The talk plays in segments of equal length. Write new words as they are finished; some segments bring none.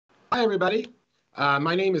Hi, everybody.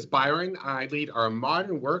 My name is Byron. I lead our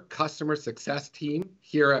modern work customer success team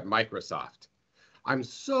here at Microsoft. I'm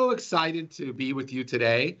so excited to be with you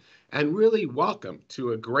today and really welcome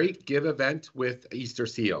to a great Give event with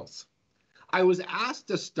Easterseals. I was asked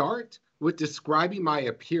to start with describing my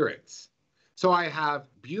appearance. So I have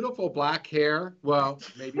beautiful black hair. Well,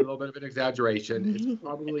 maybe a little bit of an exaggeration. It's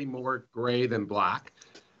probably more gray than black.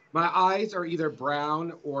 My eyes are either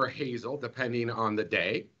brown or hazel, depending on the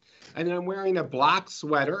day. And then I'm wearing a black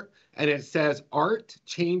sweater, and it says art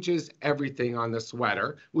changes everything on the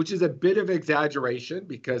sweater, which is a bit of exaggeration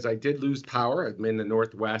because I did lose power. I'm in the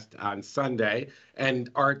Northwest on Sunday, and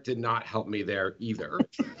art did not help me there either.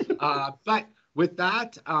 But with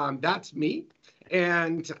that, that's me.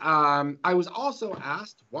 And I was also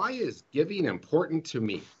asked, why is giving important to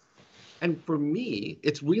me? And for me,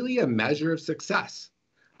 it's really a measure of success.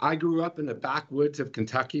 I grew up in the backwoods of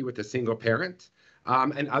Kentucky with a single parent.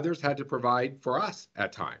 And others had to provide for us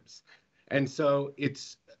at times. And so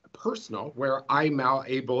it's personal where I'm now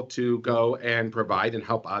able to go and provide and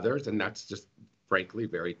help others. And that's just frankly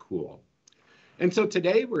very cool. And so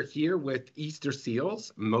today we're here with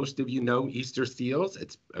Easterseals. Most of you know Easterseals.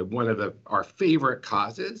 It's one of our favorite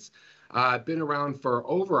causes. Been around for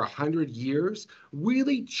over 100 years,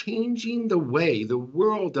 really changing the way the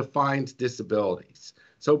world defines disabilities.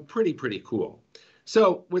 So pretty cool.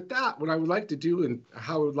 So with that, what I would like to do and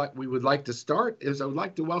how we would like to start is I would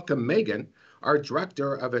like to welcome Megan, our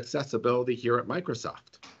Director of Accessibility here at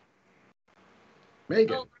Microsoft.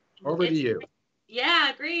 Megan, over to you.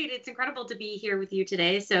 Yeah, great. It's incredible to be here with you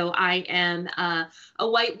today. So I am a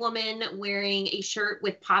white woman wearing a shirt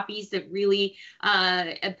with poppies that really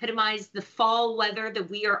epitomize the fall weather that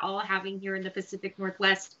we are all having here in the Pacific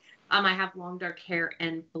Northwest. I have long dark hair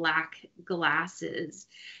and black glasses.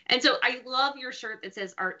 And so I love your shirt that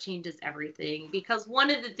says art changes everything, because one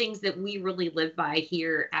of the things that we really live by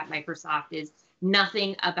here at Microsoft is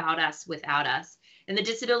nothing about us without us. And the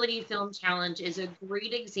Disability Film Challenge is a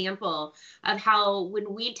great example of how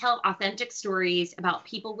when we tell authentic stories about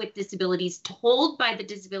people with disabilities told by the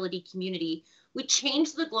disability community, we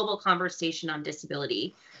change the global conversation on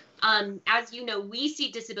disability. As you know, we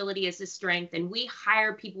see disability as a strength, and we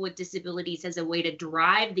hire people with disabilities as a way to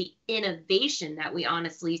drive the innovation that we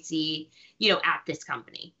honestly see, at this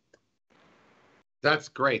company. That's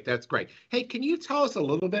great. That's great. Hey, can you tell us a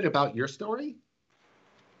little bit about your story?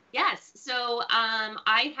 Yes. So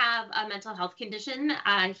I have a mental health condition,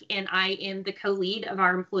 and I am the co-lead of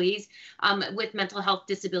our employees with mental health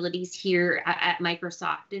disabilities here at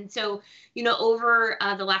Microsoft. And so, over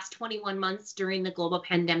the last 21 months during the global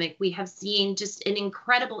pandemic, we have seen just an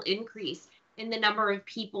incredible increase in the number of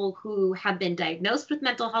people who have been diagnosed with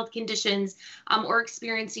mental health conditions or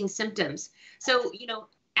experiencing symptoms. So,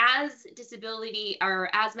 as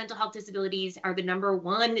mental health disabilities are the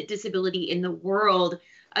 #1 disability in the world,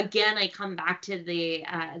 again, I come back to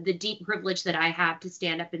the deep privilege that I have to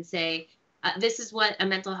stand up and say, this is what a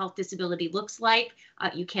mental health disability looks like.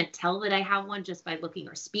 You can't tell that I have one just by looking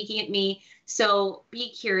or speaking at me. So be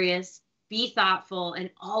curious, be thoughtful, and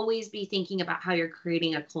always be thinking about how you're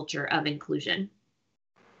creating a culture of inclusion.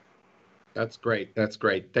 That's great. That's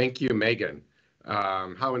great. Thank you, Megan.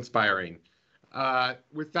 How inspiring.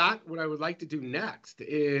 With that, what I would like to do next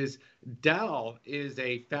is Dell is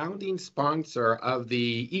a founding sponsor of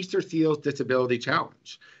the Easterseals Disability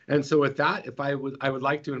Challenge. And so with that, I would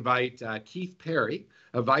like to invite Keith Perry,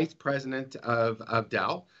 a vice president of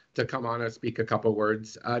Dell, to come on and speak a couple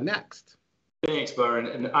words next. Thanks, Byron.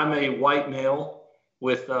 And I'm a white male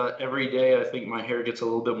with every day, I think my hair gets a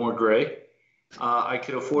little bit more gray. I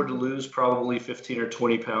could afford to lose probably 15 or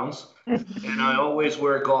 20 pounds. And I always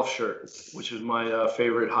wear a golf shirt, which is my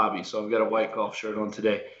favorite hobby. So I've got a white golf shirt on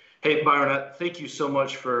today. Hey, Byron, thank you so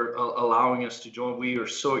much for allowing us to join. We are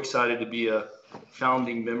so excited to be a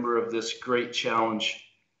founding member of this great challenge.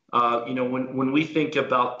 When we think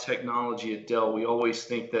about technology at Dell, we always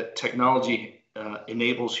think that technology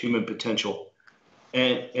enables human potential.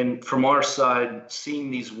 And from our side, seeing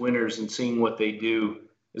these winners and seeing what they do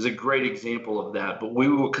is a great example of that. But we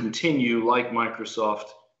will continue, like Microsoft,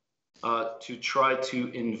 to try to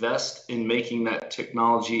invest in making that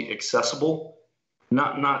technology accessible,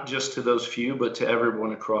 not just to those few, but to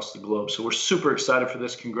everyone across the globe. So we're super excited for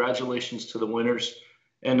this. Congratulations to the winners,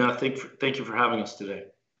 and thank you for having us today.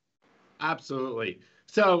 Absolutely.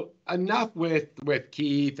 So enough with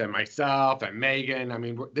Keith and myself and Megan. I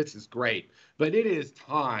mean, this is great, but it is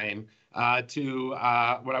time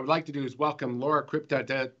what I would like to do is welcome Laura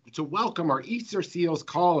Kripta to welcome our Easterseals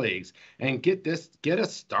colleagues and get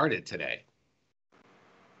us started today.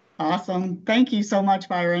 Awesome. Thank you so much,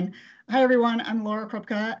 Byron. Hi, everyone. I'm Laura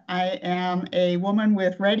Krupka. I am a woman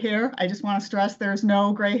with red hair. I just want to stress there's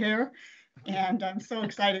no gray hair. And I'm so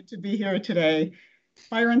excited to be here today.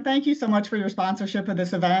 Byron, thank you so much for your sponsorship of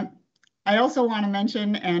this event. I also want to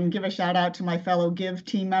mention and give a shout out to my fellow GIVE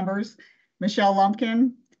team members, Michelle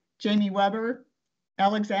Lumpkin, Jamie Weber,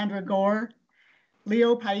 Alexandra Gore,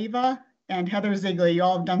 Leo Paiva, and Heather Ziegler. You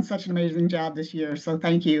all have done such an amazing job this year, so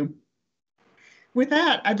thank you. With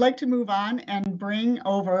that, I'd like to move on and bring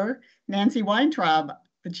over Nancy Weintraub,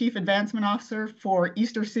 the Chief Advancement Officer for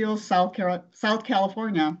Easterseals South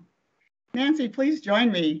California. Nancy, please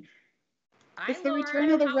join me. Hi, It's the Laura.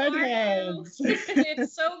 return of the How redheads.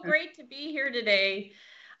 It's so great to be here today.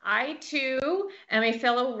 I, too, am a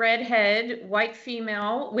fellow redhead white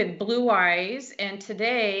female with blue eyes, and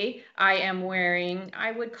today I am wearing,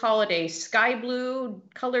 I would call it a sky blue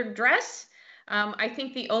colored dress. I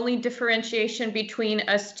think the only differentiation between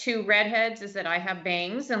us two redheads is that I have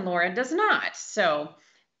bangs and Laura does not. So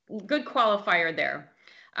good qualifier there.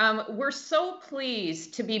 We're so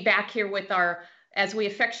pleased to be back here with our, as we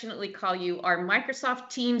affectionately call you, our Microsoft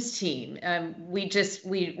Teams team.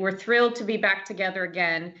 We're thrilled to be back together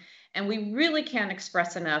again. And we really can't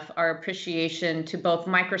express enough our appreciation to both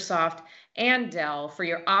Microsoft and Dell for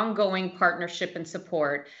your ongoing partnership and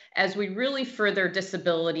support as we really further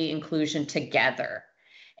disability inclusion together.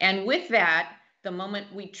 And with that, the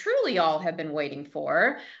moment we truly all have been waiting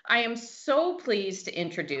for, I am so pleased to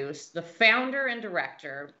introduce the founder and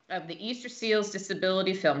director of the Easterseals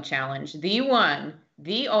Disability Film Challenge, the one,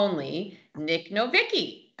 the only, Nic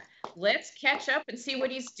Novicki. Let's catch up and see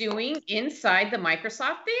what he's doing inside the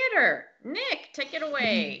Microsoft Theater. Nic, take it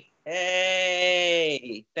away.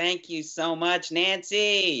 Hey, thank you so much,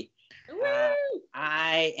 Nancy.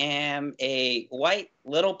 I am a white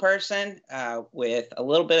little person with a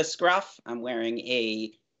little bit of scruff. I'm wearing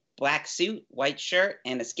a black suit, white shirt,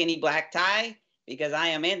 and a skinny black tie because I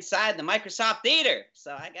am inside the Microsoft Theater.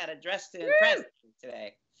 So I got a dress to impress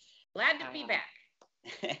today. Glad to be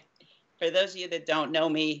back. For those of you that don't know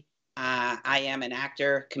me, I am an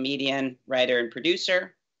actor, comedian, writer, and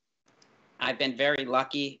producer. I've been very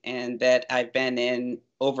lucky in that I've been in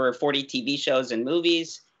over 40 TV shows and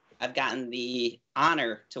movies. I've gotten the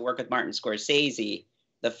honor to work with Martin Scorsese,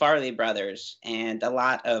 the Farley brothers, and a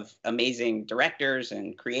lot of amazing directors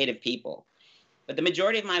and creative people. But the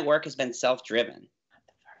majority of my work has been self-driven.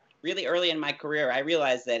 Really early in my career, I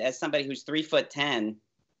realized that as somebody who's 3'10",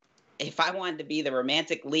 if I wanted to be the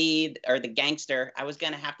romantic lead or the gangster, I was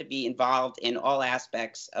going to have to be involved in all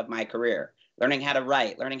aspects of my career, learning how to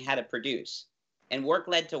write, learning how to produce. And work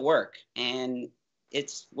led to work, and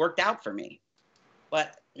it's worked out for me.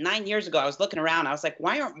 But 9 years ago, I was looking around. I was like,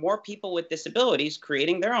 why aren't more people with disabilities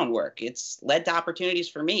creating their own work? It's led to opportunities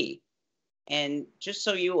for me. And just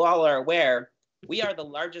so you all are aware, we are the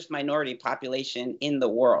largest minority population in the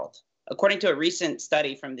world. According to a recent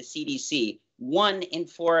study from the CDC, 1 in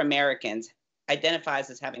 4 Americans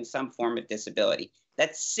identifies as having some form of disability.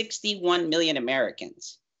 That's 61 million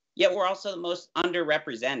Americans. Yet we're also the most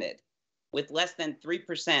underrepresented, with less than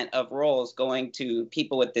 3% of roles going to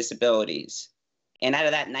people with disabilities. And out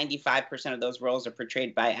of that, 95% of those roles are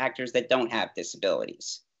portrayed by actors that don't have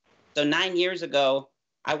disabilities. So 9 years ago,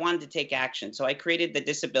 I wanted to take action. So I created the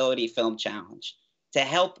Disability Film Challenge to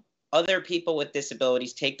help other people with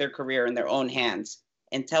disabilities take their career in their own hands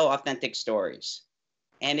and tell authentic stories.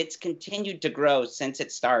 And it's continued to grow since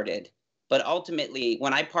it started. But ultimately,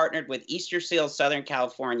 when I partnered with Easterseals Southern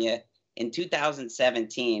California in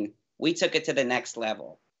 2017, we took it to the next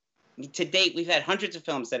level. To date, we've had hundreds of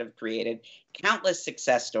films that have created countless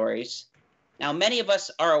success stories. Now, many of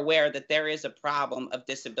us are aware that there is a problem of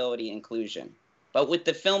disability inclusion. But with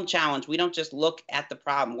the Film Challenge, we don't just look at the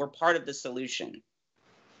problem, we're part of the solution.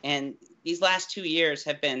 And these last 2 years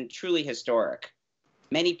have been truly historic.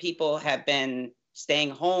 Many people have been staying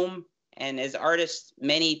home, and as artists,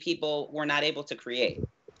 many people were not able to create.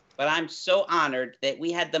 But I'm so honored that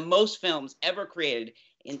we had the most films ever created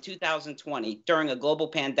in 2020 during a global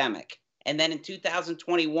pandemic. And then in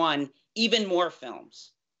 2021, even more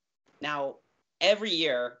films. Now, every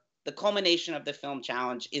year, the culmination of the Film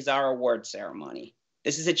Challenge is our award ceremony.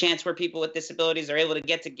 This is a chance where people with disabilities are able to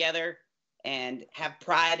get together and have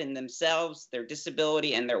pride in themselves, their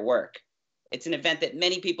disability, and their work. It's an event that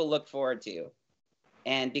many people look forward to.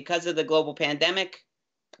 And because of the global pandemic,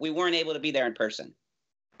 we weren't able to be there in person.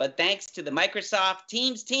 But thanks to the Microsoft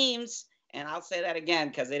Teams, and I'll say that again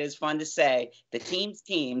because it is fun to say, the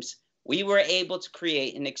Teams, we were able to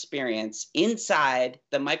create an experience inside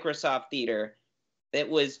the Microsoft Theater that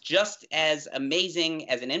was just as amazing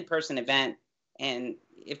as an in-person event. And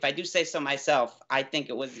if I do say so myself, I think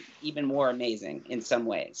it was even more amazing in some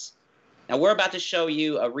ways. Now we're about to show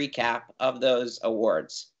you a recap of those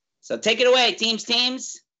awards. So take it away, teams.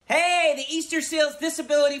 Hey, the Easterseals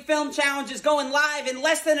Disability Film Challenge is going live in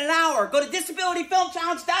less than an hour. Go to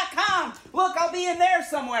disabilityfilmchallenge.com. Look, I'll be in there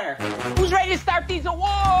somewhere. Who's ready to start these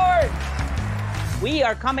awards? We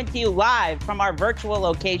are coming to you live from our virtual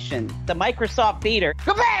location, the Microsoft Theater.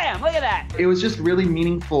 Kabam! Look at that. It was just really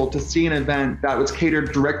meaningful to see an event that was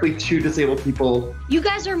catered directly to disabled people. You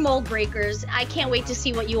guys are mold breakers. I can't wait to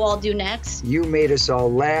see what you all do next. You made us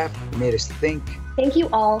all laugh, you made us think. Thank you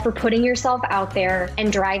all for putting yourself out there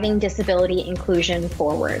and driving disability inclusion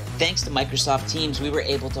forward. Thanks to Microsoft Teams, we were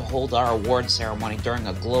able to hold our award ceremony during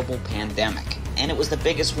a global pandemic, and it was the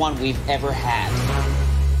biggest one we've ever had.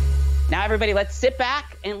 Now, everybody, let's sit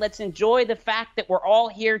back and let's enjoy the fact that we're all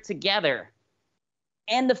here together,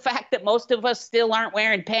 and the fact that most of us still aren't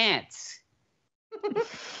wearing pants.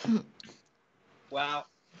 Well,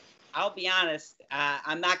 I'll be honest,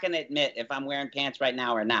 I'm not going to admit if I'm wearing pants right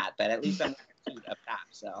now or not, but at least I'm wearing a suit up top.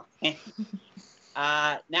 So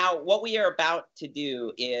now what we are about to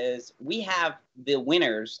do is we have the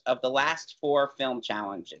winners of the last 4 film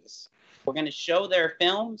challenges. We're going to show their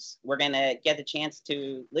films. We're going to get the chance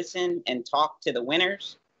to listen and talk to the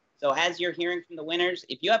winners. So as you're hearing from the winners,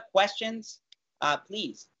 if you have questions,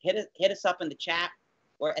 please hit us up in the chat.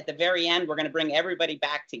 Or at the very end, we're going to bring everybody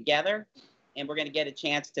back together, and we're going to get a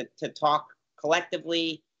chance to talk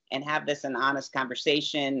collectively and have this an honest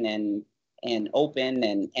conversation and open,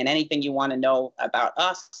 and anything you want to know about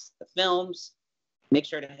us, the films, make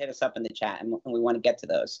sure to hit us up in the chat, and we want to get to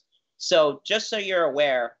those. So just so you're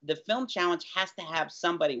aware, the film challenge has to have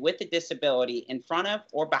somebody with a disability in front of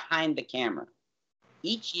or behind the camera.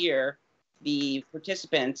 Each year, the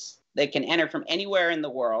participants, they can enter from anywhere in the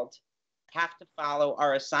world, have to follow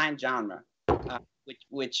our assigned genre,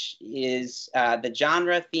 which is the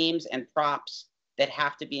genre, themes, and props that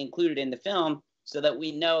have to be included in the film so that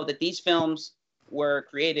we know that these films were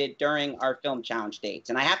created during our film challenge dates.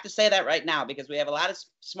 And I have to say that right now because we have a lot of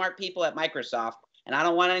smart people at Microsoft, and I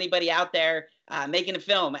don't want anybody out there making a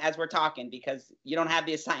film as we're talking because you don't have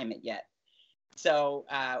the assignment yet. So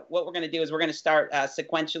what we're going to do is we're going to start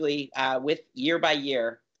sequentially with year by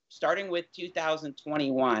year, starting with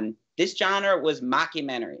 2021. This genre was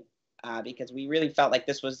mockumentary because we really felt like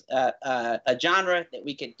this was a genre that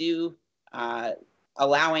we could do,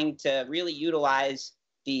 allowing to really utilize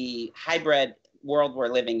the hybrid world we're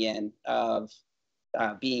living in of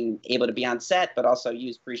being able to be on set, but also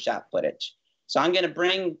use pre-shot footage. So I'm going to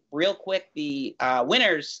bring real quick the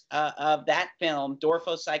winners of that film,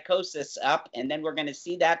 Dorfopsychosis, up, and then we're going to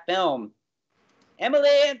see that film. Emily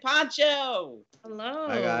and Pancho. Hello.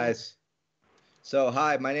 Hi, guys. So,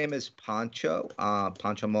 hi, my name is Pancho,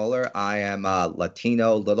 Pancho Moller. I am a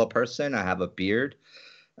Latino little person. I have a beard.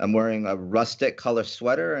 I'm wearing a rustic color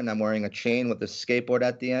sweater, and I'm wearing a chain with a skateboard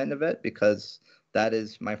at the end of it because that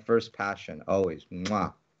is my first passion, always.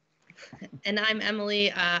 Mwah. And I'm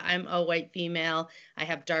Emily. I'm a white female. I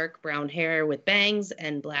have dark brown hair with bangs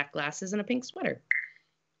and black glasses and a pink sweater.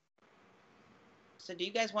 So do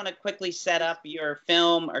you guys want to quickly set up your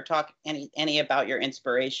film or talk any about your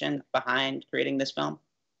inspiration behind creating this film?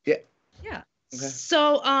 Yeah. Yeah. Okay.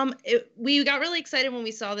 So we got really excited when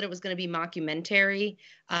we saw that it was going to be mockumentary.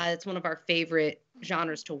 It's one of our favorite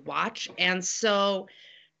genres to watch. And so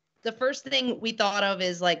the first thing we thought of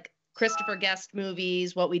is like Christopher Guest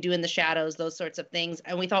movies, What We Do in the Shadows, those sorts of things.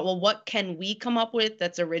 And we thought, well, what can we come up with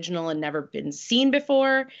that's original and never been seen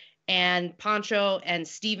before? And Pancho and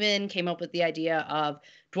Steven came up with the idea of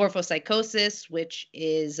dwarfopsychosis, which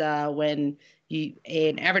is when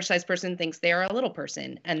an average-sized person thinks they are a little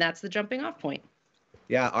person, and that's the jumping-off point.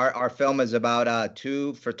 Yeah, our film is about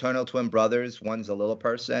 2 fraternal twin brothers. One's a little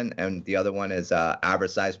person, and the other one is an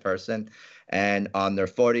average-sized person. And on their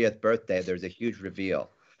 40th birthday, there's a huge reveal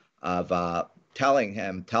of telling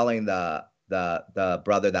the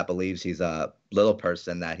brother that believes he's a little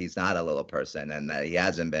person that he's not a little person and that he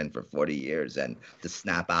hasn't been for 40 years, and to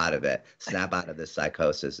snap out of this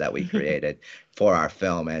psychosis that we created for our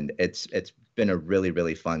film. And it's been a really,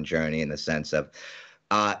 really fun journey in the sense of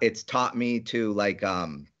it's taught me to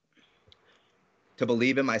to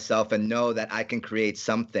believe in myself and know that I can create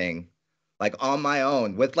something like on my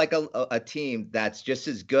own with like a team that's just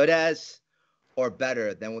as good as or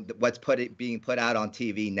better than what's being put out on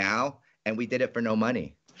TV now. And we did it for no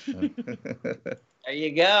money. There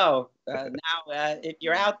you go. Now, if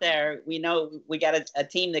you're out there, we know we got a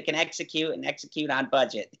team that can execute on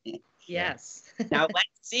budget. Yes. Now let's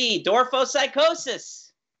see,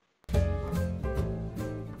 Dorfopsychosis.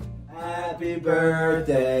 Happy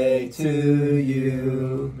birthday to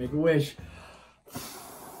you. Make a wish.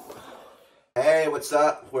 Hey, what's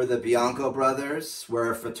up? We're the Bianco brothers.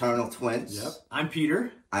 We're fraternal twins. Yep. I'm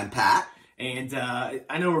Peter. I'm Pat. And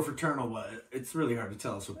I know we're fraternal, but it's really hard to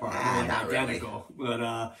tell us apart. We're like identical. Really.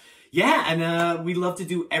 But yeah, and we love to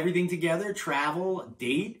do everything together, travel,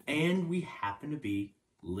 date, and we happen to be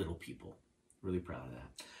little people. Really proud of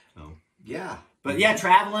that. So, yeah. But yeah,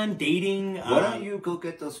 traveling, dating. Why don't you go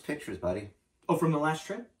get those pictures, buddy? Oh, from the last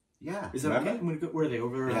trip? Yeah. Is that okay? Where are they?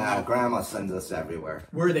 Over? Yeah, Grandma sends us everywhere.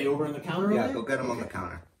 Where are they? Over on the counter? Yeah, go get them on the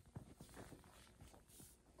counter.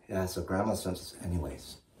 Yeah, so Grandma sends us.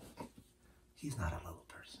 Anyways, he's not a little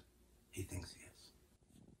person. He thinks he is.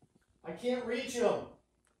 I can't reach him.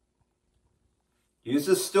 Use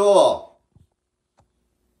the stool.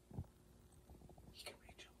 He can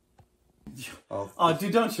reach him. Oh,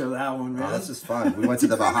 dude, don't show that one, man. Oh, this is fun. We went to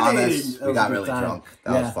the Bahamas. We got really drunk.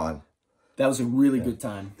 That was fun. That was a really good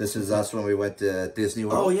time. This is us when we went to Disney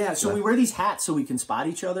World. Oh, yeah. So we wear these hats so we can spot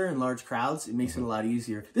each other in large crowds. It makes it a lot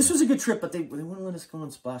easier. This was a good trip, but they wouldn't let us go on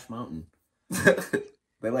Splash Mountain.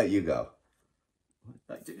 They let you go.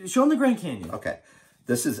 Show them the Grand Canyon. Okay.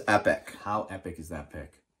 This is epic. How epic is that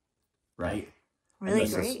pic? Right? Really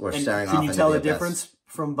great. We're staring off. Can you tell the difference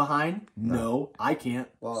from behind? No, I can't.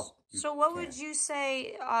 Well, so what would you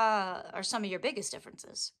say are some of your biggest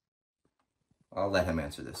differences? I'll let him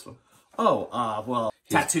answer this one. Oh, well,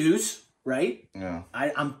 tattoos, right? Yeah.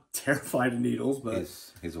 I'm terrified of needles, but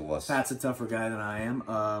he's a wuss. Pat's a tougher guy than I am.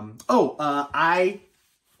 I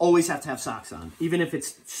always have to have socks on, even if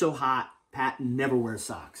it's so hot. Pat never wears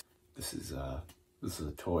socks. This is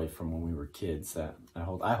a toy from when we were kids that I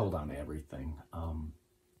hold on to everything.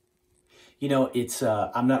 You know, it's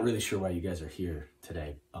I'm not really sure why you guys are here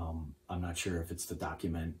today. I'm not sure if it's to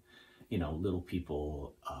document, you know, little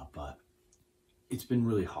people, but it's been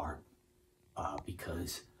really hard.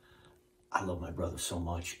 Because I love my brother so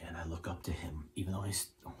much and I look up to him, even though he's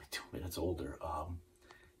only 2 minutes older.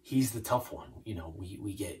 He's the tough one. You know,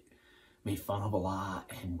 we get made fun of a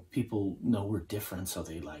lot and people know we're different, so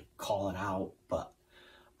they like call it out. But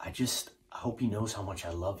I hope he knows how much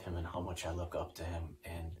I love him and how much I look up to him.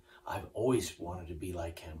 And I've always wanted to be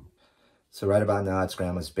like him. So right about now, it's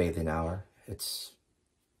Grandma's bathing hour. It's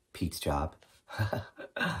Pete's job.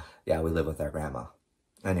 Yeah, we live with our grandma.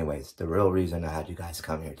 Anyways, the real reason I had you guys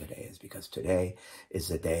come here today is because today is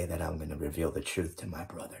the day that I'm going to reveal the truth to my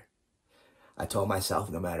brother. I told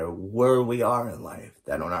myself no matter where we are in life,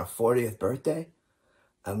 that on our 40th birthday,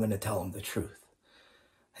 I'm going to tell him the truth.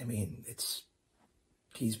 I mean,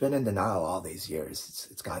 he's been in denial all these years.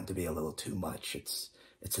 It's gotten to be a little too much. It's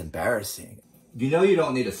embarrassing. You know you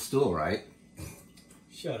don't need a stool, right?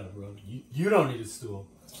 Shut up, bro. You don't need a stool.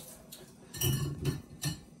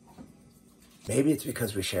 Maybe it's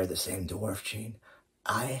because we share the same dwarf gene.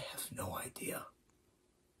 I have no idea.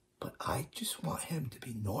 But I just want him to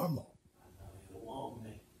be normal. I know you want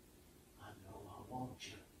me. I know I want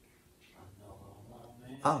you. I know I want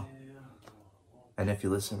me. Oh. And if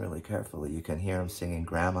you listen really carefully, you can hear him singing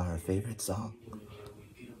Grandma her favorite song.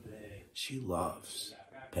 She loves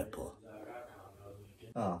Pitbull.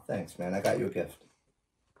 Oh, thanks, man. I got you a gift.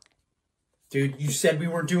 Dude, you said we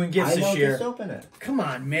weren't doing gifts this year. Just open it. Come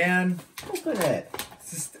on, man. Open it.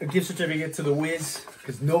 Is this a gift certificate to the Wiz?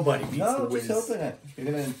 Because nobody beats the Wiz. No, just open it.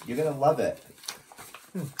 You're gonna love it.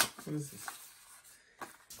 What is this?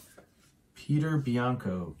 Peter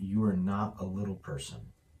Bianco, you are not a little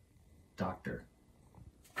person. Doctor.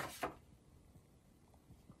 What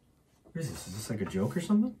is this? Is this like a joke or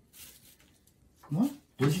something? What?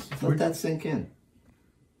 Let that sink in.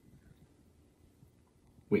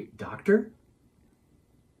 Wait, doctor?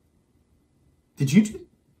 Did you do...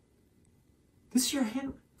 This is your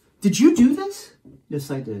hand... Did you do this? Yes,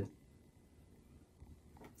 I did.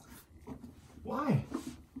 Why?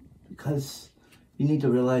 Because you need to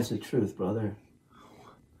realize the truth, brother.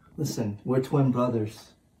 Listen, we're twin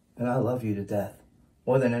brothers, and I love you to death,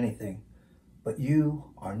 more than anything. But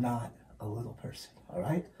you are not a little person, all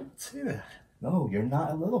right? Don't say that. No, you're not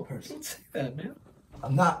a little person. Don't say that, man.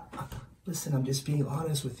 I'm not... Listen, I'm just being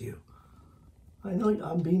honest with you. I know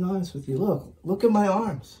I'm being honest with you. Look at my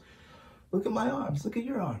arms. Look at my arms. Look at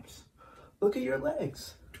your arms. Look at your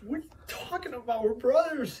legs. What are you talking about? We're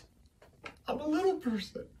brothers. I'm a little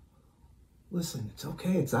person. Listen, it's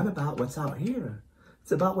okay. It's not about what's out here.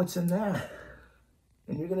 It's about what's in there.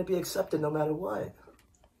 And you're going to be accepted no matter what.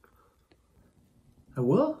 I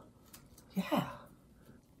will? Yeah.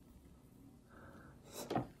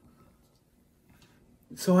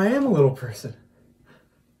 So I am a little person.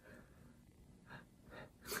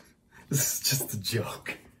 This is just a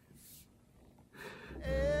joke.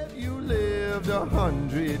 If you lived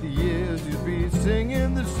 100 years, you'd be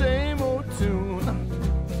singing the same old tune.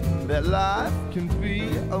 that life can be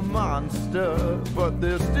a monster, but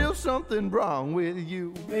there's still something wrong with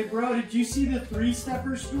you. Hey bro, did you see the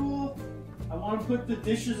 3-stepper stool? I want to put the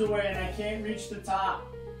dishes away and I can't reach the top.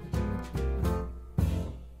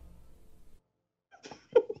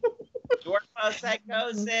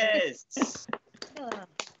 Dwarfopsychosis.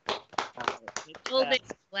 It'll make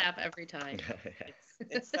me laugh every time.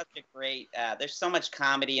 It's such a great, there's so much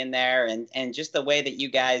comedy in there, and just the way that you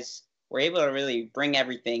guys were able to really bring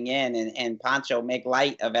everything in, and Pancho make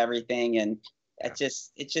light of everything, and it's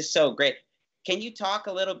just so great. Can you talk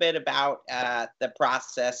a little bit about the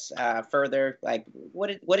process further? Like, what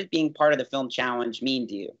did being part of the Film Challenge mean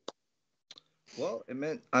to you? Well, it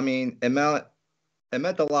meant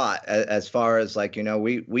a lot as far as, like, you know,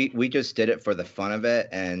 we just did it for the fun of it,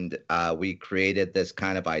 and we created this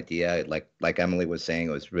kind of idea. Like Emily was saying,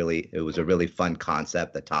 it was a really fun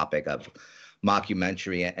concept, the topic of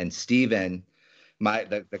mockumentary. And Steven,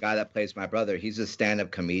 the guy that plays my brother, he's a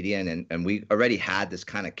stand-up comedian, and we already had this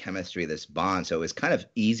kind of chemistry, this bond. So it was kind of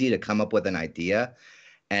easy to come up with an idea.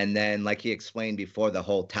 And then, like he explained before, the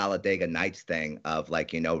whole Talladega Nights thing of,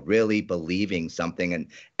 like, you know, really believing something, and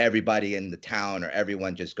everybody in the town or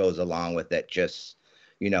everyone just goes along with it, just,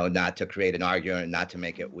 you know, not to create an argument, not to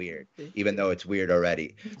make it weird, even though it's weird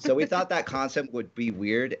already. So we thought that concept would be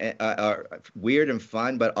weird and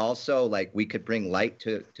fun, but also, like, we could bring light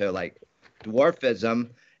to like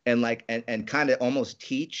dwarfism, and like and kind of almost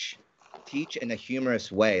teach in a humorous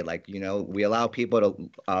way. Like, you know, we allow people to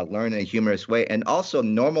learn in a humorous way, and also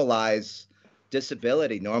normalize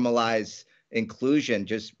disability, normalize inclusion,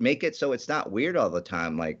 just make it so it's not weird all the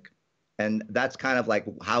time. Like, and that's kind of like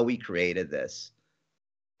how we created this.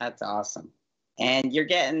 That's awesome. And you're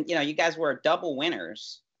getting, you know, you guys were double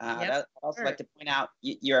winners. I'd also like to point out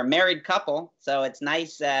you're a married couple, so it's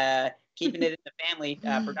nice keeping it in the family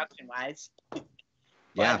production wise.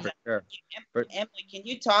 Yeah, for sure. Emily, can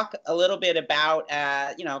you talk a little bit about,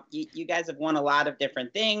 you know, you guys have won a lot of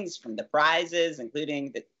different things, from the prizes,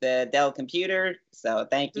 including the Dell computer. So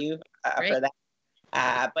thank you for that.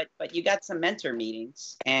 But you got some mentor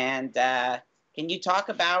meetings, and can you talk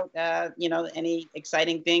about, you know, any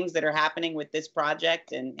exciting things that are happening with this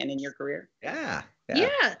project and in your career? Yeah.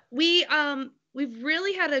 We've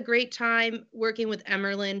really had a great time working with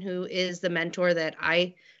Emerlyn, who is the mentor that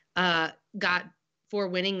I got for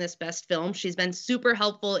winning this best film. She's been super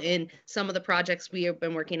helpful in some of the projects we have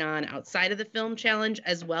been working on outside of the Film Challenge,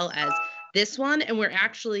 as well as this one. And we're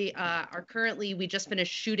actually we just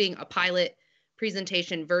finished shooting a pilot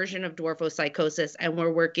presentation version of Dwarfopsychosis, and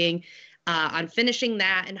we're working on finishing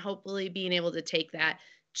that and hopefully being able to take that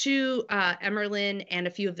to Emerlyn and a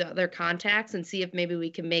few of the other contacts and see if maybe we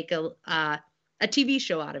can make a TV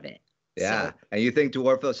show out of it. Yeah. So. And you think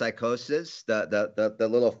Dwarfopsychosis, the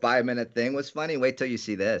little 5-minute thing was funny? Wait till you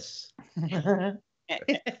see this. That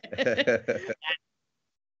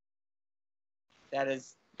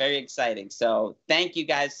is very exciting. So thank you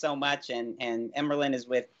guys so much. And Emerlyn is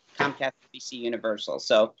with Comcast NBC Universal.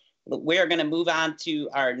 So we're going to move on to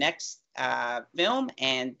our next film.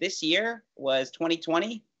 And this year was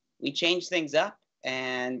 2020. We changed things up.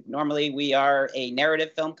 And normally we are a narrative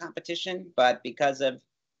film competition, but because of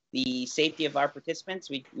the safety of our participants,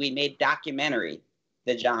 we made documentary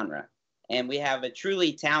the genre. And we have a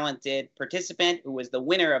truly talented participant who was the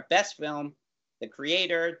winner of Best Film, the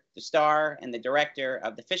creator, the star, and the director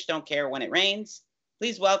of The Fish Don't Care When It Rains.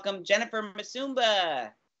 Please welcome Jennifer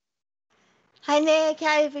Masumba. Hi, Nick.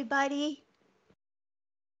 Hi, everybody.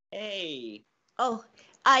 Hey. Oh,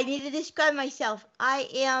 I need to describe myself. I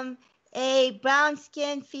am a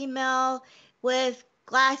brown-skinned female with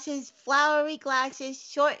glasses, flowery glasses,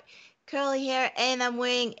 short curly hair, and I'm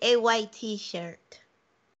wearing a white t-shirt.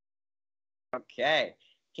 Okay.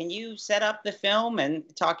 Can you set up the film and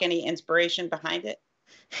talk any inspiration behind it?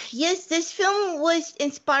 Yes, this film was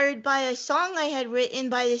inspired by a song I had written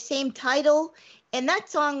by the same title, and that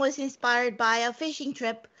song was inspired by a fishing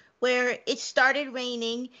trip where it started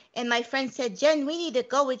raining, and my friend said, "Jen, we need to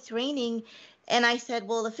go, it's raining." And I said,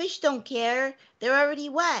 "Well, the fish don't care, they're already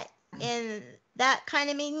wet." And that kind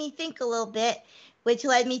of made me think a little bit, which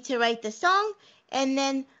led me to write the song, and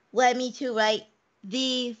then led me to write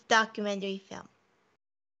the documentary film.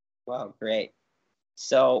 Well, great.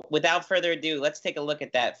 So without further ado, let's take a look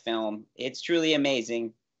at that film. It's truly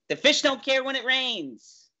amazing. The Fish Don't Care When It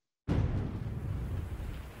Rains.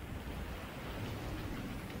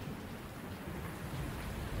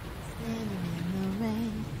 Standing in the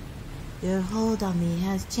rain, your hold on me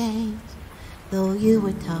has changed. Though you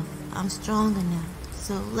were tough, I'm stronger now,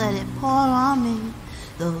 so let it pour on me.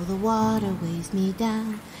 Though the water weighs me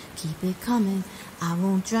down, keep it coming, I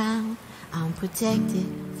won't drown. I'm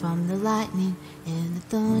protected from the lightning, and the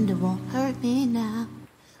thunder won't hurt me now.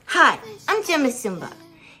 Hi, I'm Jim Garland.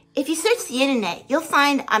 If you search the internet, you'll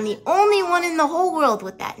find I'm the only one in the whole world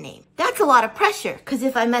with that name. That's a lot of pressure, because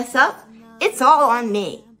if I mess up, it's all on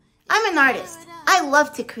me. I'm an artist. I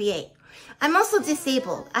love to create. I'm also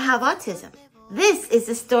disabled. I have autism. This is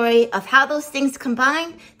the story of how those things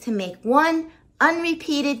combine to make one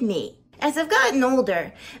unrepeated me. As I've gotten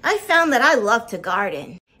older, I've found that I love to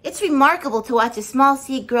garden. It's remarkable to watch a small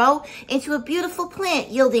seed grow into a beautiful plant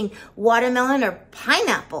yielding watermelon or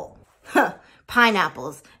pineapple.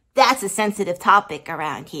 Pineapples. That's a sensitive topic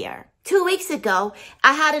around here. 2 weeks ago,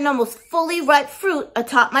 I had an almost fully ripe fruit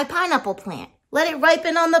atop my pineapple plant. Let it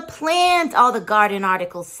ripen on the plant, all the garden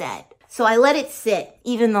articles said. So I let it sit,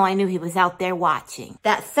 even though I knew he was out there watching.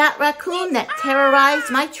 That fat raccoon that terrorized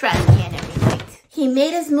my trash can every night. He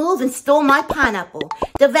made his move and stole my pineapple,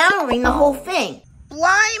 devouring the whole thing.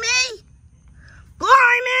 Blimey!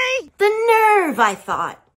 Blimey! The nerve, I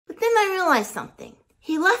thought. But then I realized something.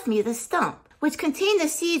 He left me the stump, which contained the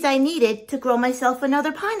seeds I needed to grow myself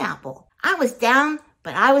another pineapple. I was down,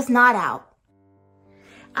 but I was not out.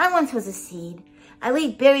 I once was a seed. I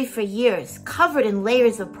lay buried for years, covered in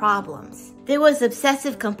layers of problems. There was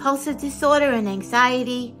obsessive-compulsive disorder and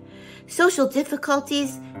anxiety, social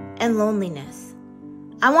difficulties, and loneliness.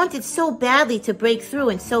 I wanted so badly to break through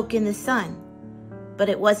and soak in the sun, but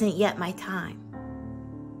it wasn't yet my time.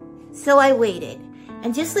 So I waited,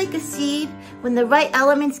 and just like a seed, when the right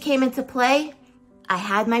elements came into play, I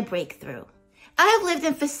had my breakthrough. I have lived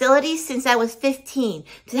in facilities since I was 15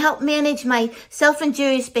 to help manage my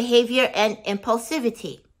self-injurious behavior and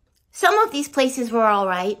impulsivity. Some of these places were all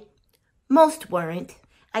right. Most weren't.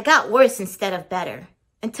 I got worse instead of better,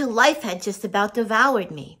 until life had just about devoured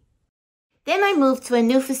me. Then I moved to a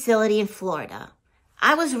new facility in Florida.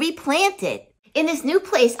 I was replanted. In this new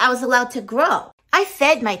place, I was allowed to grow. I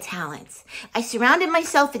fed my talents. I surrounded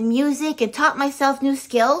myself in music and taught myself new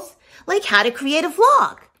skills, like how to create a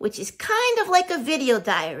vlog, which is kind of like a video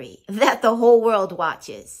diary that the whole world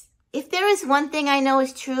watches. If there is one thing I know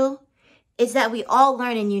is true, it's that we all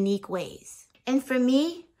learn in unique ways. And for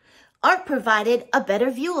me, art provided a better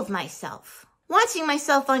view of myself. Watching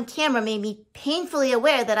myself on camera made me painfully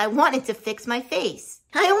aware that I wanted to fix my face.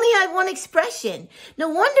 I only had one expression. No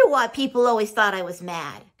wonder why people always thought I was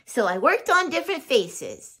mad. So I worked on different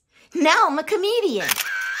faces. Now I'm a comedian.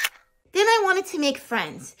 Then I wanted to make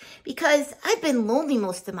friends because I've been lonely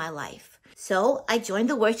most of my life. So I joined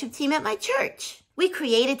the worship team at my church. We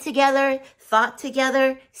created together, thought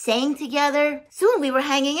together, sang together. Soon we were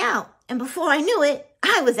hanging out. And before I knew it,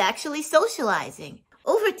 I was actually socializing.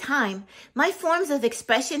 Over time, my forms of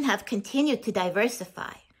expression have continued to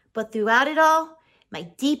diversify. But throughout it all, my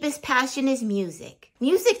deepest passion is music.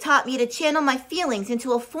 Music taught me to channel my feelings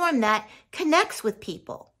into a form that connects with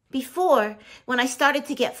people. Before, when I started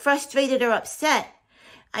to get frustrated or upset,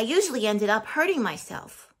 I usually ended up hurting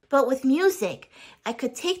myself. But with music, I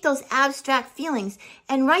could take those abstract feelings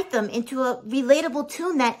and write them into a relatable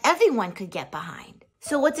tune that everyone could get behind.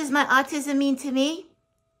 So what does my autism mean to me?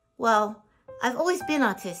 Well, I've always been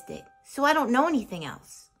autistic, so I don't know anything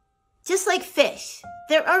else. Just like fish,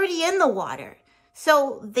 they're already in the water,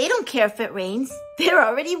 so they don't care if it rains. They're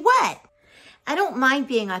already wet. I don't mind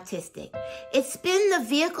being autistic. It's been the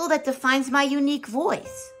vehicle that defines my unique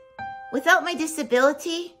voice. Without my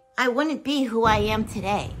disability, I wouldn't be who I am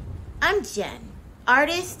today. I'm Jen,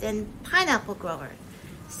 artist and pineapple grower.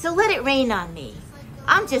 So let it rain on me.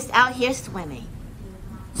 I'm just out here swimming.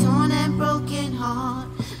 Torn and broken heart.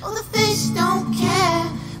 Oh, the fish don't care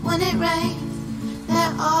when it rains.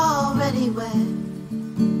 They're already wet.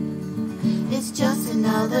 It's just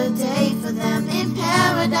another day for them in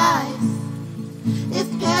paradise. If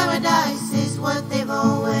paradise is what they've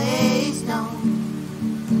always known.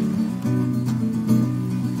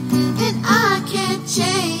 And I can't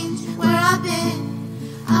change where I've been.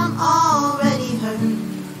 I'm already hurt.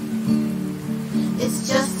 It's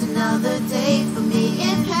just another day for me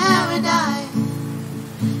in paradise.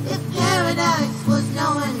 If paradise was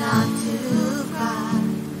knowing not to cry.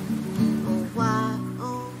 Oh, why,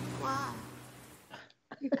 oh, why?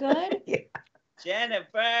 You good? Yeah.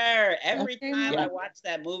 Jennifer, every time I watch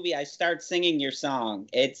that movie, I start singing your song.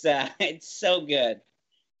 It's so good.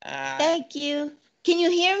 Thank you. Can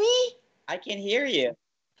you hear me? I can hear you.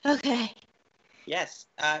 Okay. Yes.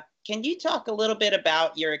 Can you talk a little bit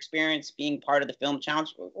about your experience being part of the Film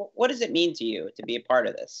Challenge? What does it mean to you to be a part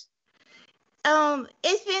of this?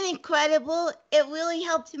 It's been incredible. It really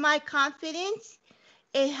helped my confidence.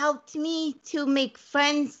 It helped me to make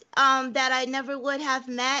friends that I never would have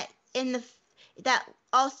met that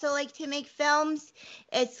also like to make films.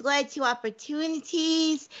 It's led to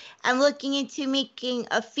opportunities. I'm looking into making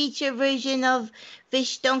a feature version of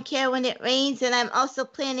Fish Don't Care When It Rains, and I'm also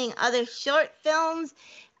planning other short films.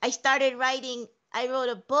 I wrote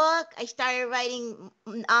a book. I started writing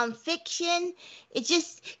fiction. It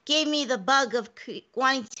just gave me the bug of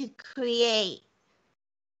wanting to create.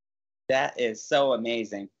 That is so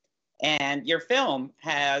amazing. And your film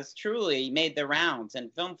has truly made the rounds in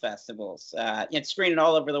film festivals. It's screened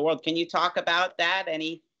all over the world. Can you talk about that?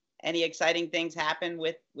 Any exciting things happen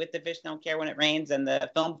with the Fish Don't Care When It Rains and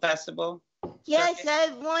the film festival? Yes,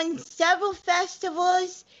 I've won several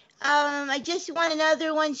festivals. I just won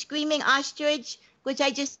another one, Screaming Ostrich, which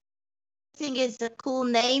I just think is a cool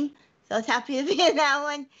name. So I was happy to be in that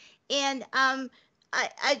one. And I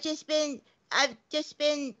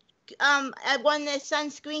won the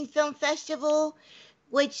Sunscreen Film Festival,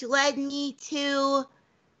 which led me to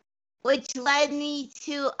meet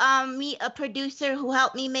a producer who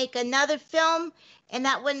helped me make another film, and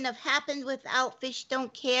that wouldn't have happened without Fish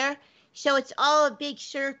Don't Care. So it's all a big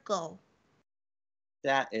circle.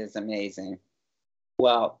 That is amazing.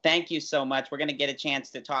 Well, thank you so much. We're going to get a chance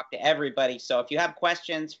to talk to everybody. So if you have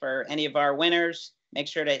questions for any of our winners, make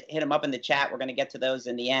sure to hit them up in the chat. We're going to get to those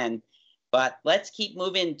in the end. But let's keep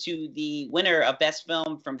moving to the winner of Best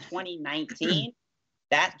Film from 2019.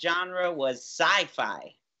 That genre was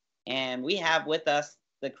sci-fi. And we have with us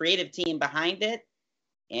the creative team behind it.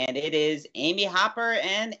 And it is Amy Hopper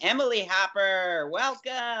and Emily Hopper.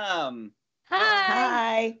 Welcome.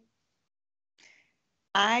 Hi.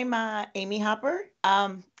 I'm Amy Hopper.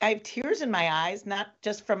 I have tears in my eyes, not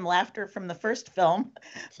just from laughter from the first film,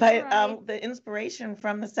 but the inspiration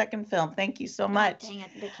from the second film. Thank you so much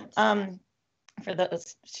for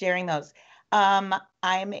those sharing those. I'm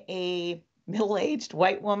a middle-aged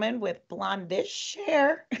white woman with blondish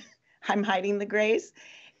hair. I'm hiding the grays,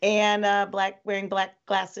 and wearing black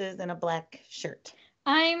glasses and a black shirt.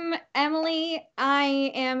 I'm Emily.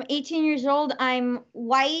 I am 18 years old. I'm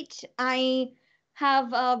white. I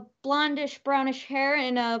have a blondish brownish hair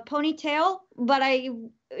and a ponytail, but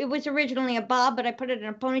it was originally a bob, but I put it in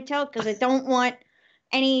a ponytail because I don't want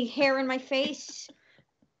any hair in my face.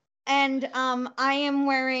 And I am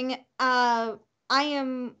wearing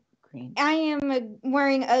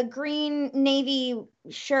wearing a green navy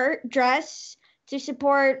dress to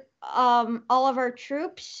support all of our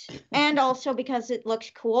troops, and also because it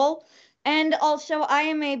looks cool. And also, I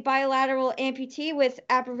am a bilateral amputee with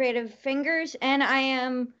approvative fingers, and I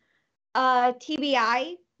am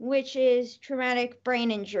TBI, which is traumatic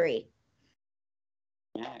brain injury.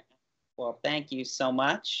 Well, thank you so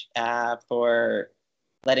much for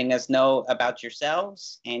letting us know about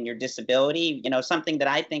yourselves and your disability. You know, something that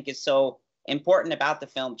I think is so important about the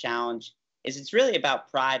Film Challenge is it's really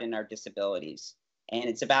about pride in our disabilities, and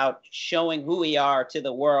it's about showing who we are to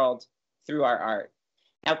the world through our art.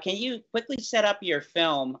 Now, can you quickly set up your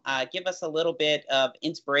film, give us a little bit of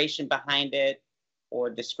inspiration behind it,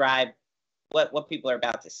 or describe what people are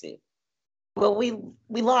about to see? Well,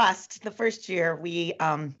 we lost the first year. We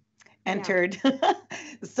entered.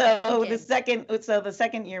 The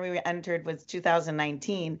second year we entered was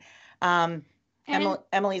 2019.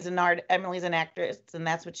 Emily's an actress, and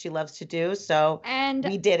that's what she loves to do. So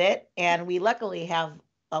we did it, and we luckily have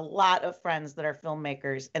a lot of friends that are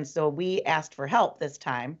filmmakers, and so we asked for help this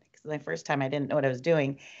time because the first time I didn't know what I was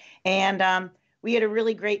doing, and we had a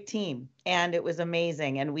really great team, and it was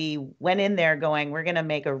amazing. And we went in there going, we're going to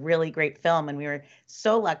make a really great film, and we were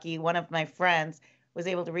so lucky. One of my friends was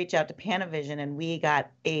able to reach out to Panavision, and we got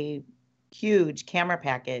a huge camera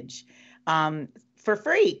package for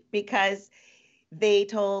free because they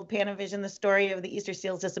told Panavision the story of the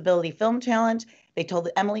Easterseals Disability Film Challenge. They told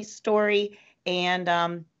Emily's story,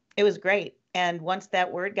 and it was great. And once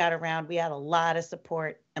that word got around, we had a lot of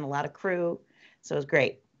support and a lot of crew, so it was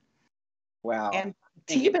great. Wow. And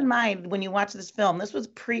keep in mind, when you watch this film, this was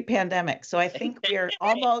pre-pandemic, so I think we're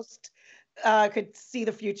almost could see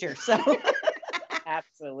the future. So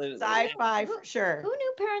absolutely. Sci-fi for sure. Who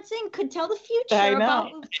knew Parents Inc. could tell the future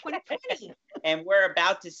about 2020? And we're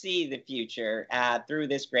about to see the future through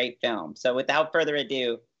this great film. So without further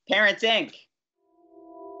ado, Parents Inc.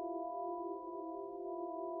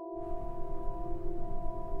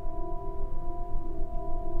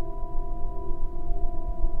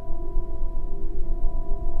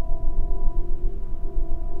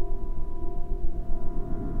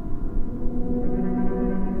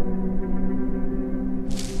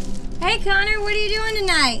 Hey, Connor, what are you doing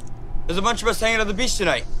tonight? There's a bunch of us hanging on the beach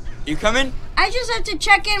tonight. You coming? I just have to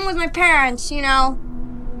check in with my parents, you know.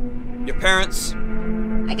 Your parents?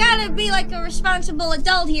 I gotta be like a responsible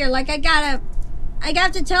adult here. Like, I gotta I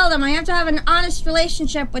have to tell them. I have to have an honest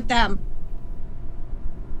relationship with them.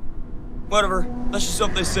 Whatever. Let's just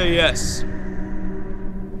hope they say yes.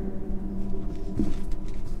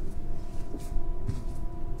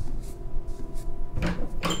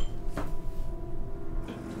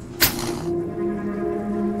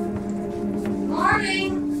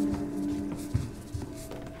 Morning.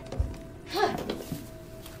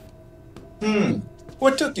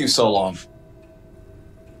 What took you so long?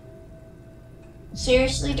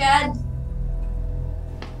 Seriously, Dad?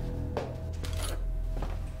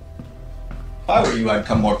 If I were you, I'd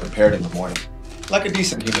come more prepared in the morning. Like a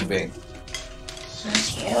decent human being.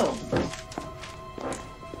 Thank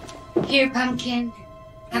you. Here, Pumpkin.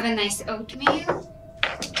 Have a nice oatmeal.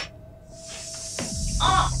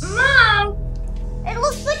 Oh, Mom! It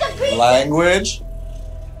looks like a pizza. Language?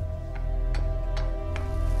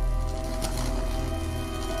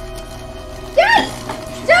 Dad!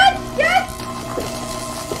 Dad! Dad!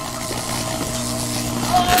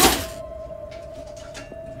 Oh.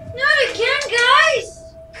 Not again, guys!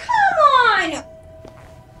 Come on!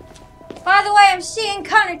 By the way, I'm seeing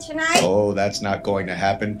Connor tonight. Oh, that's not going to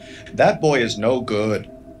happen. That boy is no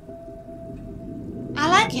good. I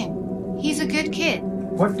like him. He's a good kid.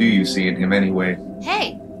 What do you see in him anyway?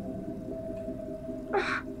 Hey.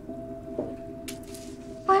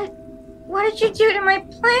 What did you do to my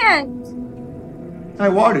plant? I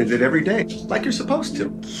watered it every day, like you're supposed to.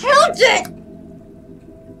 Killed it!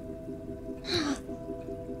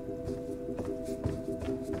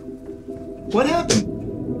 What happened?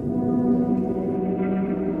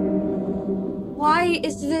 Why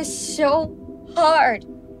is this so hard?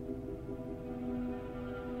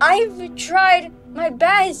 I've tried my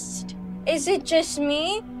best. Is it just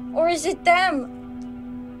me, or is it them?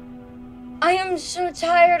 I am so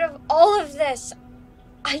tired of all of this.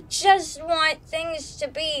 I just want things to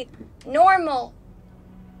be normal.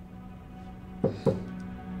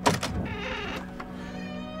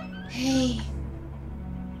 Hey.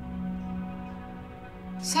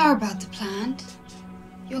 Sorry about the plant.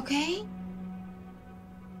 You okay?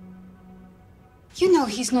 You know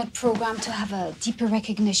he's not programmed to have a deeper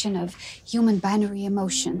recognition of human binary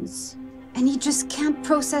emotions. And he just can't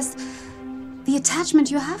process the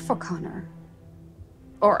attachment you have for Connor.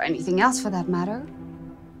 Or anything else for that matter.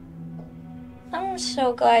 I'm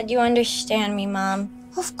so glad you understand me, Mom.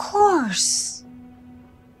 Of course.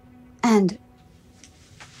 And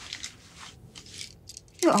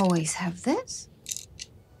you always have this.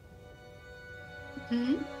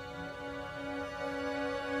 Hmm?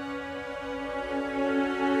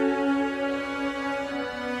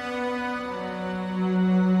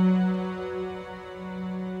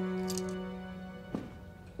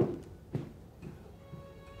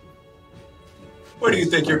 Where do you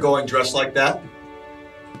think you're going dressed like that?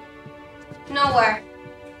 Nowhere.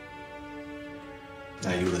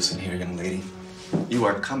 Now you listen here, young lady. You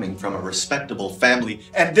are coming from a respectable family,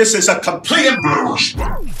 and this is a complete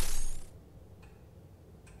embarrassment.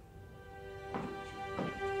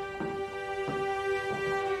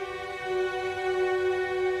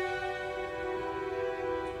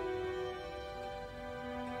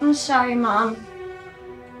 I'm sorry, Mom.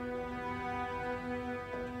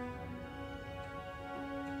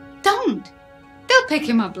 Don't. They'll pick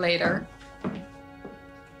him up later.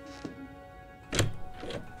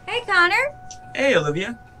 Hey, Connor. Hey,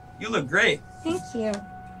 Olivia. You look great. Thank you.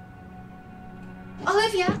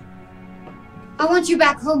 Olivia, I want you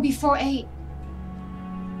back home before 8.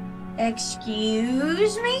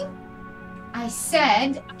 Excuse me? I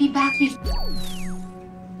said be back before...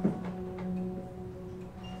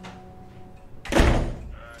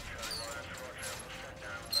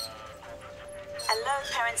 Hello,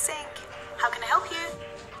 Parent Sync. How can I help you?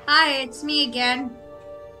 Hi, it's me again.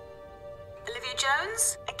 Olivia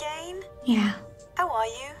Jones? Again? Yeah. How are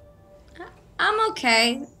you? I'm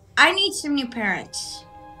okay. I need some new parents.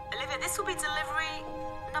 Olivia, this will be delivery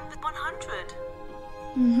number 100.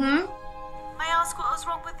 Mm-hmm. May I ask what was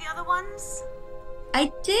wrong with the other ones?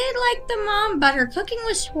 I did like the mom, but her cooking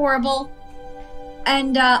was horrible.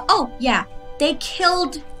 And, oh, yeah. They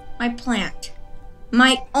killed my plant.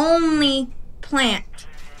 My only plant.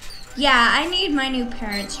 Yeah, I need my new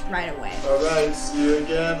parents right away. All right, see you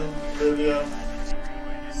again, Olivia.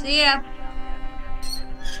 See ya.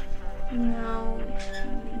 No.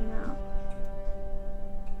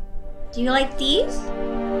 Do you like these?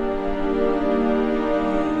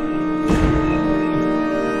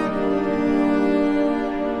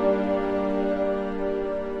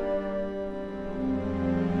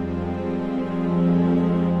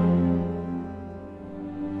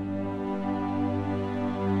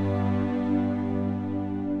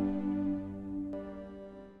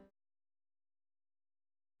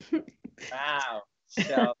 Wow.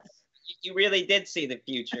 So you really did see the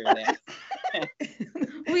future there.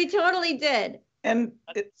 We totally did. And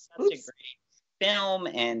it's such a great film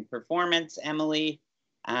and performance, Emily.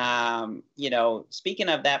 You know, speaking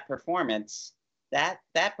of that performance, that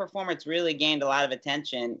performance really gained a lot of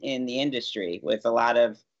attention in the industry with a lot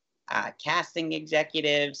of casting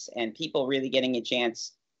executives and people really getting a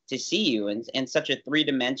chance to see you in such a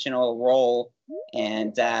three-dimensional role.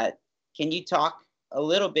 And can you talk a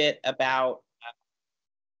little bit about?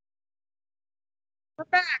 We're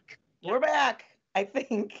back. We're back. I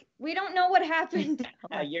think we don't know what happened.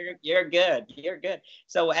 You're good. You're good.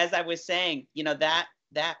 So as I was saying, you know, that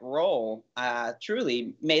role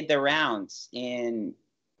truly made the rounds in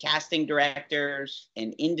casting directors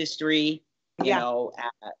and industry. You know,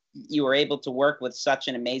 you were able to work with such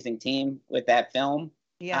an amazing team with that film.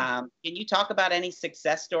 Yeah. Can you talk about any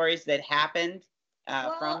success stories that happened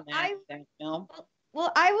from that film?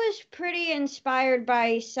 Well, I was pretty inspired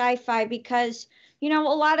by sci-fi because, you know,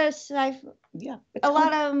 a lot of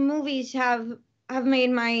lot of movies have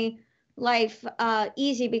made my life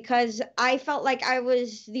easy because I felt like I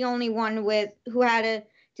was the only one who had a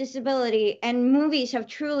disability, and movies have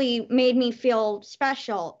truly made me feel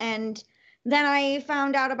special. And then I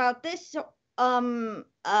found out about this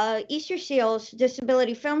Easterseals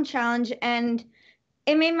Disability Film Challenge, and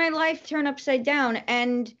it made my life turn upside down.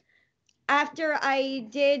 And after I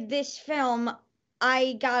did this film,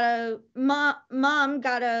 I got mom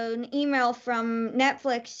got an email from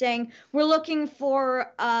Netflix saying, we're looking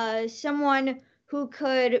for someone who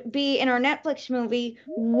could be in our Netflix movie.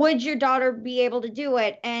 Would your daughter be able to do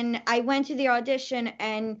it? And I went to the audition,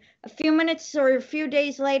 and a few minutes or a few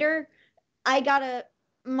days later,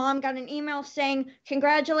 mom got an email saying,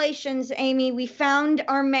 congratulations, Amy, we found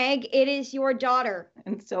our Meg. It is your daughter.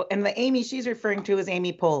 And the Amy she's referring to is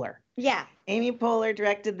Amy Poehler. Yeah. Amy Poehler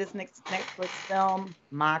directed this Netflix film,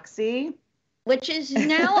 Moxie, which is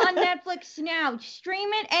now on Netflix now. Stream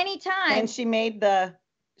it anytime. And she made the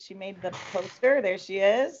poster. There she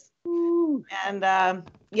is. Ooh. And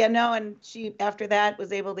and she after that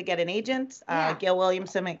was able to get an agent, Gail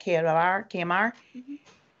Williamson at KMR.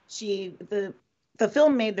 Mm-hmm. The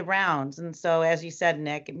film made the rounds, and so as you said,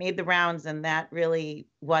 Nick, it made the rounds, and that really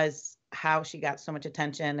was how she got so much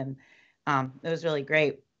attention, and it was really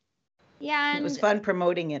great. Yeah, and it was fun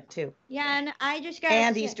promoting it too. Yeah, and I just got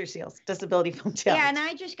Easterseals Disability Film Challenge. Yeah, and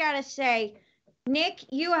I just gotta say, Nick,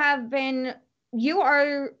 you are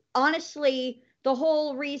honestly the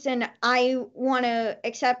whole reason I want to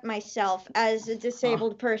accept myself as a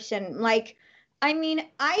disabled person. Like, I mean,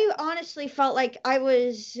 I honestly felt like I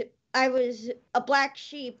was a black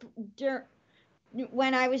sheep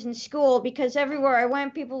when I was in school, because everywhere I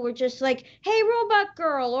went, people were just like, hey, Robot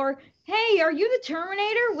Girl, or hey, are you the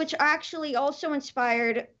Terminator? Which actually also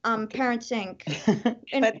inspired Parents Inc.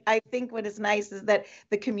 But I think what is nice is that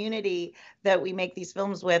the community that we make these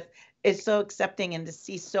films with is so accepting, and to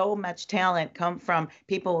see so much talent come from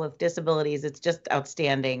people with disabilities, it's just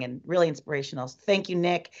outstanding and really inspirational. So thank you,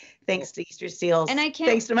 Nick. Thanks to Easterseals. And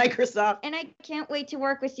thanks to Microsoft. And I can't wait to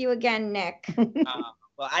work with you again, Nick.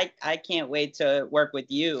 Well, I can't wait to work with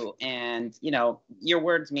you. And, you know, your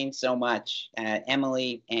words mean so much,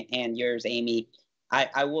 Emily, and yours, Amy.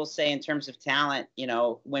 I will say, in terms of talent, you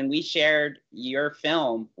know, when we shared your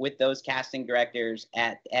film with those casting directors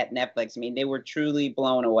at Netflix, I mean, they were truly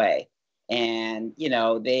blown away. And, you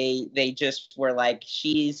know, they just were like,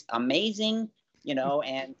 she's amazing, you know,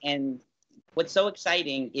 and what's so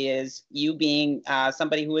exciting is you being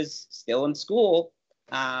somebody who is still in school.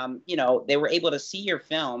 You know, they were able to see your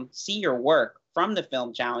film, see your work from the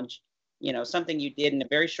film challenge, you know, something you did in a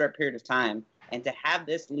very short period of time. And to have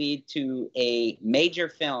this lead to a major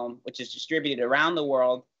film, which is distributed around the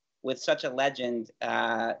world with such a legend,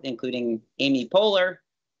 including Amy Poehler,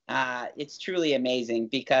 it's truly amazing,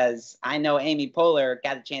 because I know Amy Poehler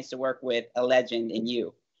got a chance to work with a legend in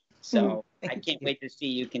you. So I can't wait to see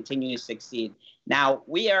you continue to succeed. Now,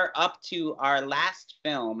 we are up to our last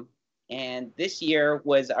film. And this year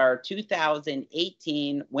was our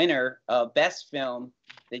 2018 winner of Best Film,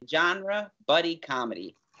 the genre Buddy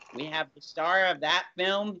Comedy. We have the star of that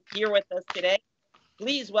film here with us today.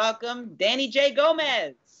 Please welcome Danny J.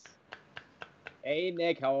 Gomez. Hey,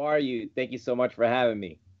 Nick, how are you? Thank you so much for having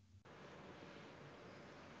me.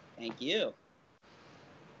 Thank you.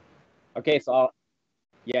 Okay, so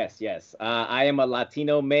yes. I am a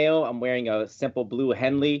Latino male. I'm wearing a simple blue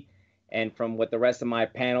Henley, and from what the rest of my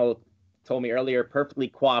panel told me earlier, perfectly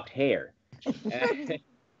coiffed hair.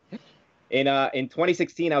 In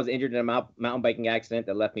 2016, I was injured in a mountain biking accident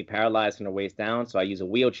that left me paralyzed from the waist down, so I use a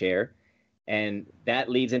wheelchair. And that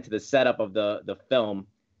leads into the setup of the film.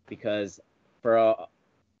 because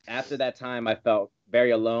after that time, I felt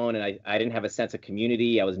very alone, and I didn't have a sense of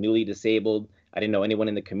community. I was newly disabled. I didn't know anyone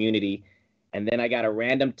in the community. And then I got a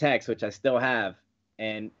random text, which I still have.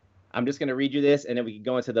 And I'm just going to read you this, and then we can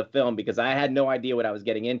go into the film, because I had no idea what I was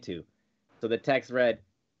getting into. So the text read,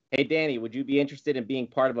 "Hey, Danny, would you be interested in being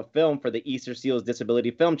part of a film for the Easterseals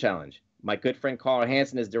Disability Film Challenge? My good friend Carl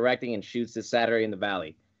Hansen is directing and shoots this Saturday in the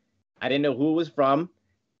Valley." I didn't know who it was from,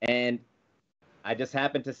 and I just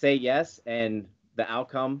happened to say yes, and the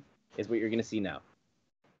outcome is what you're going to see now.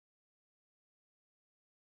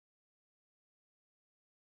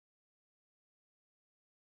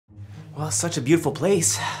 Well, it's such a beautiful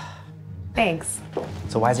place. Thanks.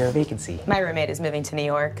 So why is there a vacancy? My roommate is moving to New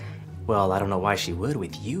York. Well, I don't know why she would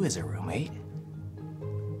with you as a roommate.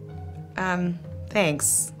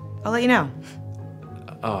 Thanks. I'll let you know.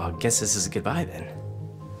 Oh, I guess this is a goodbye then.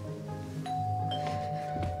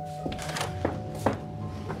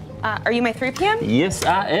 Are you my 3 p.m.? Yes,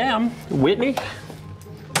 I am. Whitney?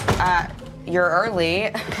 You're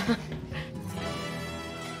early.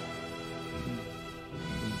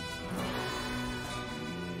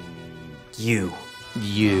 You.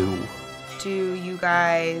 Do you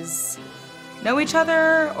guys know each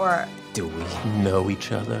other, or? Do we? Know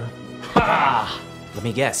each other? Ah! Let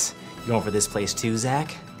me guess. You going for this place too,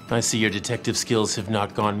 Zach? I see your detective skills have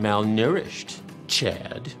not gone malnourished,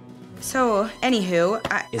 Chad. So, anywho,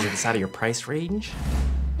 Is it inside of your price range?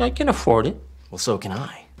 I can afford it. Well, so can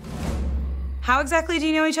I. How exactly do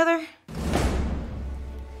you know each other?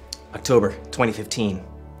 October 2015.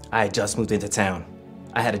 I had just moved into town.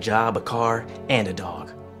 I had a job, a car, and a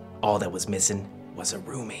dog. All that was missing was a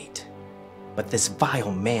roommate. But this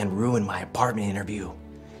vile man ruined my apartment interview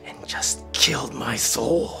and just killed my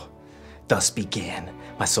soul. Thus began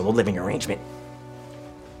my solo living arrangement.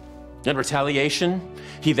 In retaliation,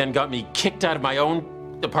 he then got me kicked out of my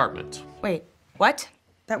own apartment. Wait, what?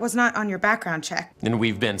 That was not on your background check. And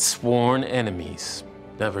we've been sworn enemies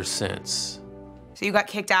ever since. So you got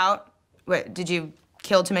kicked out? What, did you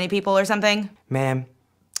kill too many people or something? Ma'am,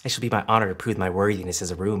 it shall be my honor to prove my worthiness as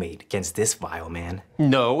a roommate against this vile man.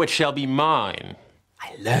 No, it shall be mine.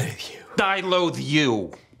 I loathe you. I loathe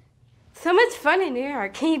you. So much fun in New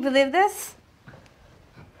York. Can you believe this?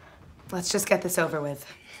 Let's just get this over with.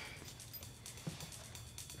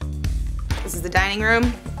 This is the dining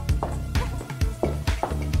room.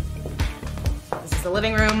 This is the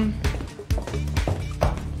living room.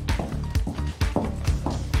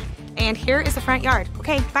 And here is the front yard.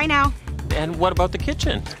 Okay, bye now. And what about the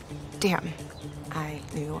kitchen? Damn, I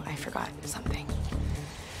knew I forgot something.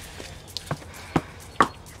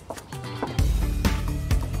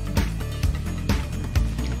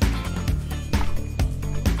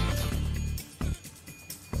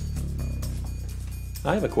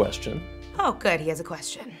 I have a question. Oh, good, he has a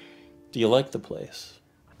question. Do you like the place?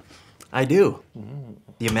 I do.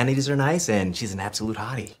 The amenities are nice, and she's an absolute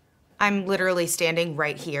hottie. I'm literally standing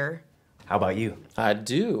right here. How about you? I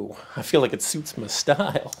do. I feel like it suits my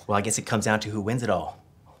style. Well, I guess it comes down to who wins it all.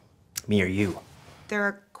 Me or you. There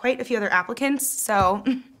are quite a few other applicants, so...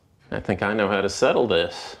 I think I know how to settle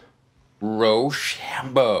this.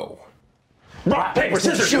 Rochambeau. Rock, paper,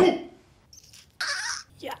 scissors, shoot!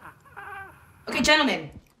 Okay, gentlemen,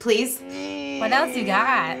 please. What else you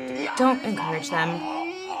got? Don't encourage them.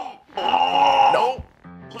 No.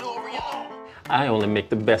 I only make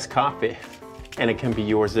the best coffee, and it can be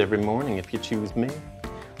yours every morning if you choose me.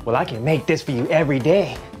 Well, I can make this for you every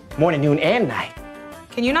day, morning, noon, and night.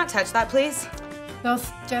 Can you not touch that, please? Those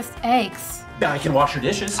just eggs. I can wash your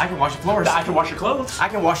dishes. I can wash your floors. I can wash your clothes. I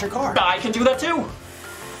can wash your car. I can do that too.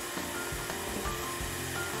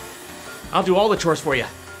 I'll do all the chores for you.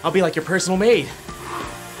 I'll be like your personal maid.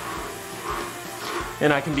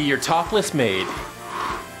 And I can be your topless maid.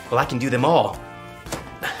 Well, I can do them all.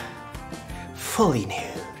 Fully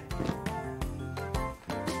nude.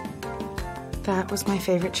 That was my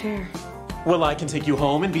favorite chair. Well, I can take you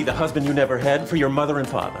home and be the husband you never had for your mother and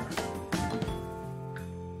father.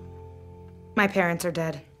 My parents are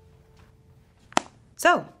dead.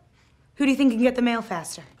 So, who do you think can get the mail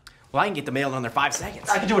faster? Well, I can get the mail in under 5 seconds.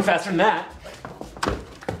 I can do it faster than that.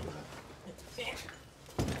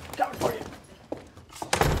 Got it for you.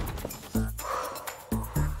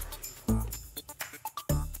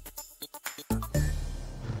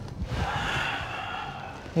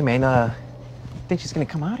 Hey, man, think she's gonna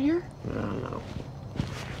come out here? I don't know.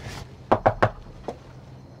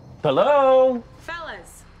 Hello?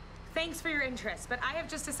 Fellas, thanks for your interest, but I have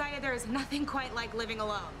just decided there is nothing quite like living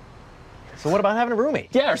alone. So what about having a roommate?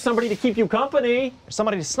 Yeah, or somebody to keep you company. Or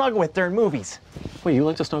somebody to snuggle with during movies. Wait, you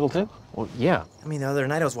like to snuggle too? Well, yeah. I mean, the other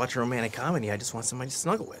night I was watching a romantic comedy. I just want somebody to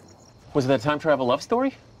snuggle with. Was it that time travel love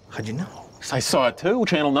story? How'd you know? I saw it too,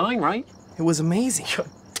 Channel 9, right? It was amazing.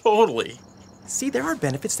 Totally. See, there are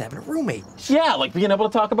benefits to having a roommate. Yeah, like being able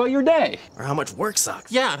to talk about your day. Or how much work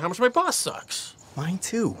sucks. Yeah, and how much my boss sucks. Mine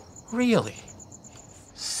too. Really?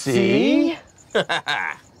 See?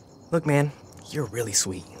 Look, man, you're really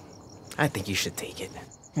sweet. I think you should take it.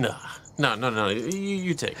 No.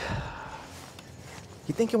 You take it.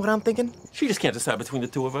 You thinking what I'm thinking? She just can't decide between the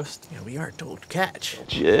two of us. Yeah, we are told to catch.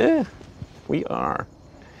 Yeah, we are.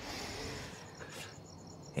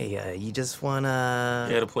 Hey, you just wanna...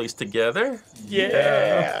 Get a place together?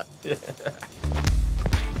 Yeah.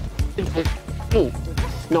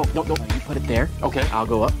 No, you put it there. Okay. I'll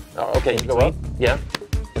go up. Oh, okay, you go up. Yeah.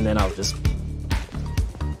 And then I'll just...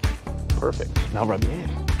 Perfect. I'll rub your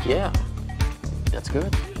hand. Yeah. That's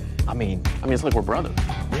good. I mean, it's like we're brothers.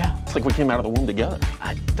 Yeah. It's like we came out of the womb together.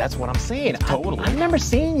 That's what I'm saying. Totally. I remember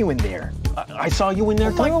seeing you in there. I saw you in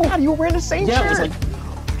there too. Oh my God, you were wearing the same shirt. Yeah, it was like,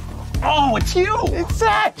 oh, it's you. It's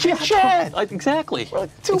Zach. Chad. Exactly. We're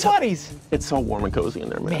like two buddies. It's so warm and cozy in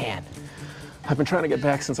there, man. Man. I've been trying to get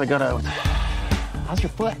back since I got out. How's your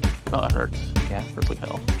foot? Oh, it hurts. Yeah? Hurts like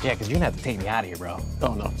hell. Yeah, because you're going to have to take me out of here, bro.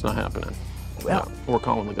 Oh, no, it's not happening. Well, we're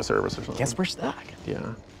calling like a service or something. Guess we're stuck.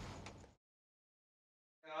 Yeah.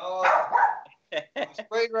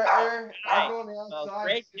 Great right there. I'm on the outside. Well,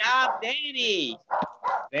 great job, Danny.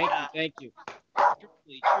 Thank you.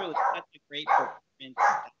 Truly, such a great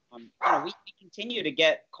performance. We continue to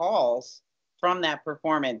get calls from that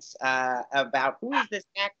performance about who is this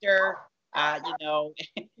actor. I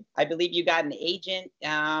believe you got an agent,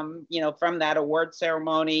 from that award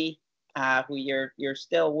ceremony, who you're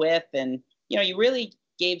still with, and you really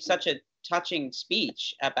gave such a touching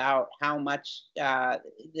speech about how much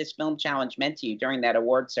this film challenge meant to you during that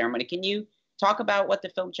award ceremony. Can you talk about what the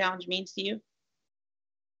film challenge means to you?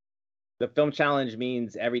 The film challenge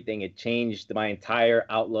means everything. It changed my entire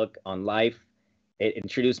outlook on life. It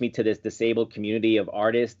introduced me to this disabled community of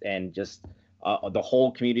artists, and just the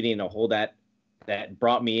whole community and the whole that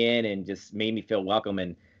brought me in and just made me feel welcome.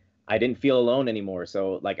 And I didn't feel alone anymore.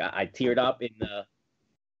 So like I teared up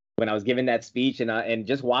when I was giving that speech, and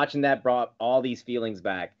just watching that brought all these feelings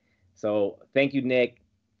back. So thank you, Nick,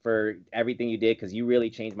 for everything you did, because you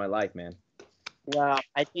really changed my life, man. Well,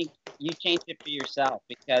 I think you changed it for yourself,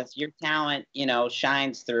 because your talent,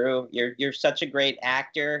 shines through. You're such a great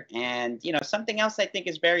actor. And, something else I think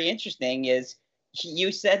is very interesting is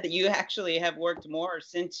you said that you actually have worked more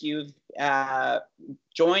since you've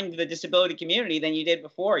joined the disability community than you did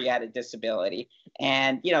before you had a disability.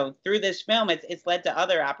 And, through this film, it's led to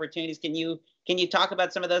other opportunities. Can you talk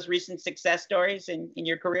about some of those recent success stories in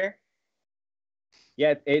your career?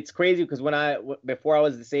 Yeah, it's crazy, because before I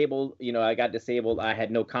was disabled, I got disabled, I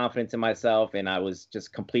had no confidence in myself, and I was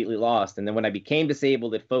just completely lost. And then when I became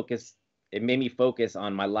disabled, it made me focus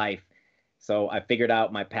on my life. So I figured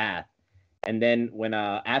out my path. And then when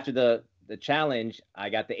after the challenge, I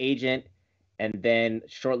got the agent, and then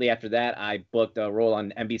shortly after that, I booked a role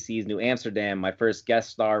on NBC's New Amsterdam, my first guest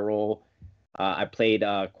star role. I played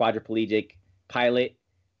a quadriplegic pilot,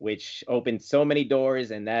 which opened so many doors,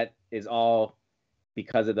 and that is all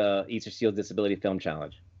because of the Easterseals Disability Film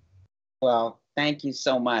Challenge. Well, thank you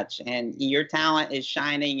so much. And your talent is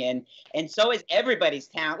shining, and so is everybody's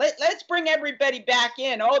talent. Let's bring everybody back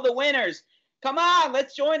in. Oh, the winners. Come on,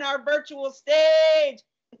 let's join our virtual stage.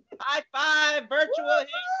 High five, virtual.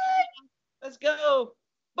 Let's go.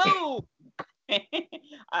 Boom.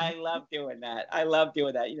 I love doing that.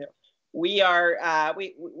 We are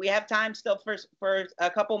we have time still for a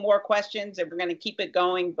couple more questions, and we're going to keep it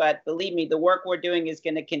going. But believe me, the work we're doing is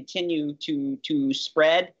going to continue to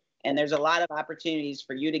spread, and there's a lot of opportunities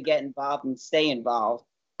for you to get involved and stay involved,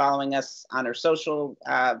 following us on our social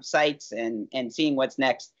sites and seeing what's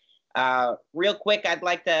next. Real quick, I'd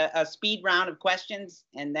like a speed round of questions,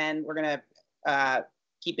 and then we're going to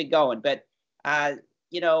keep it going. But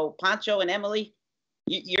Pancho and Emily,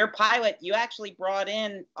 your pilot, you actually brought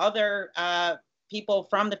in other people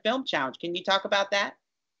from the film challenge. Can you talk about that?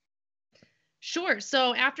 Sure.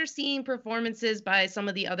 So after seeing performances by some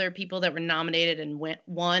of the other people that were nominated and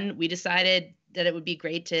won, we decided that it would be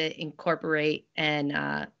great to incorporate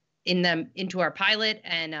and into our pilot,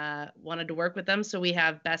 and wanted to work with them. So we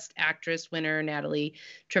have Best Actress winner Natalie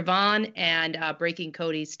Trevon and Breaking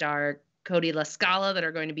Cody star Cody La Scala that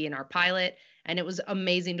are going to be in our pilot. And it was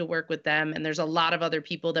amazing to work with them. And there's a lot of other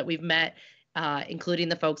people that we've met, including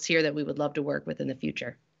the folks here that we would love to work with in the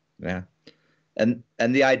future. Yeah. And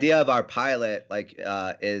the idea of our pilot, like,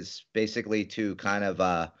 is basically to kind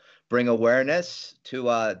of bring awareness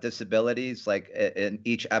to disabilities. Like in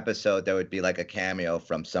each episode, there would be like a cameo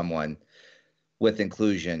from someone with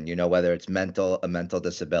inclusion, you know, whether it's a mental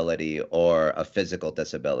disability or a physical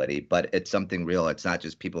disability, but it's something real. It's not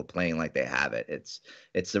just people playing like they have it.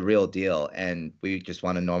 It's the real deal. And we just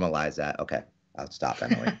want to normalize that. Okay, I'll stop,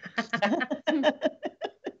 Emily.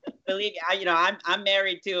 Believe me, you know, I'm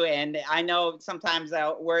married too, and I know sometimes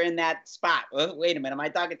we're in that spot. Wait a minute, am I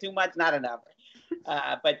talking too much? Not enough.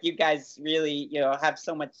 But you guys really, you know, have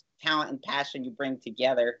so much talent and passion you bring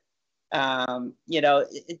together. You know,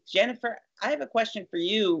 Jennifer, I have a question for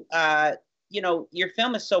you. You know, your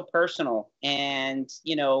film is so personal, and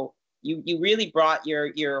you know, you really brought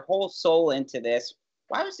your whole soul into this.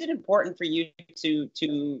 Why was it important for you to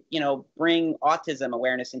you know, bring autism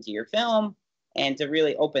awareness into your film and to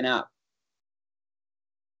really open up?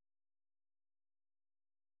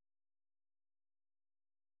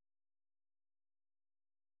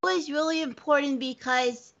 It was really important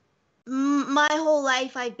because my whole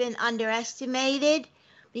life I've been underestimated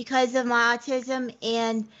because of my autism,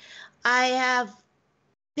 and I have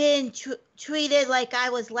been treated like I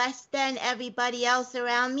was less than everybody else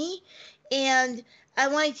around me. And I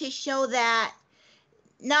wanted to show that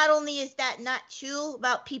not only is that not true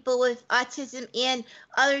about people with autism and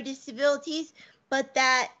other disabilities, but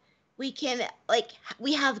that we can, like,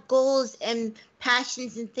 we have goals and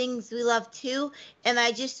passions and things we love too. And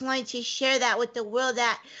I just wanted to share that with the world,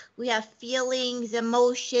 that we have feelings,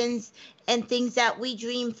 emotions, and things that we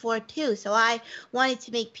dream for too. So I wanted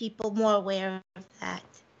to make people more aware of that.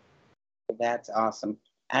 That's awesome.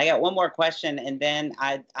 I got one more question, and then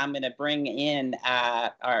I'm going to bring in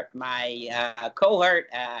my cohort,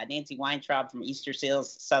 Nancy Weintraub from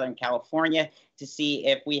Easterseals, Southern California, to see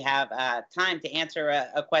if we have time to answer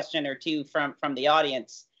a question or two from the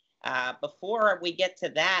audience. Before we get to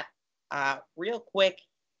that, real quick,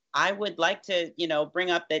 I would like to, you know,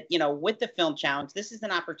 bring up that, you know, with the Film Challenge, this is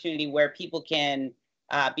an opportunity where people can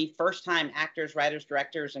be first-time actors, writers,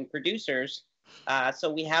 directors, and producers. So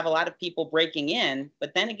we have a lot of people breaking in,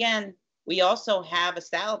 but then again, we also have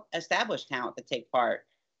established talent to take part.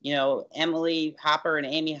 You know, Emily Hopper and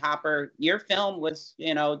Amy Hopper, your film was,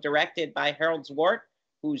 you know, directed by Harold Zwart,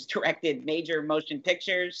 who's directed major motion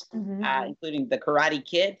pictures, including The Karate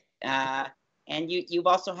Kid. And you've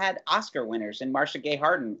also had Oscar winners and Marcia Gay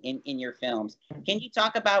Harden in your films. Can you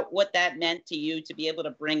talk about what that meant to you to be able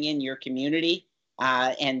to bring in your community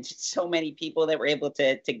and so many people that were able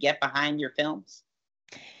to get behind your films?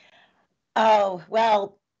 Oh,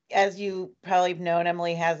 well, as you probably have known,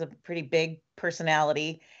 Emily has a pretty big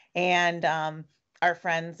personality, and our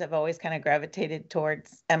friends have always kind of gravitated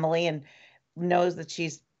towards Emily and knows that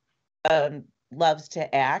she's loves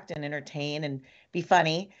to act and entertain and be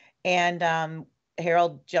funny. And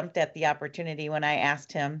Harold jumped at the opportunity when I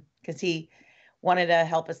asked him, because he wanted to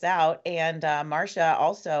help us out. And Marcia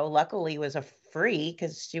also, luckily, was free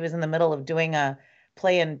because she was in the middle of doing a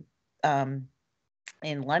play in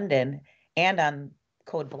London and on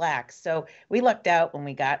Code Black. So we lucked out when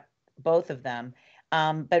we got both of them.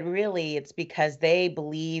 But really, it's because they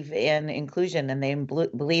believe in inclusion and they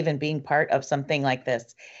believe in being part of something like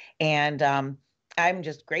this. And I'm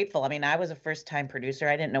just grateful. I mean, I was a first-time producer.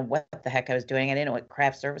 I didn't know what the heck I was doing. I didn't know what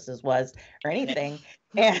craft services was or anything.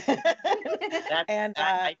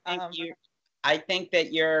 I think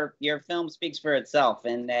that your film speaks for itself,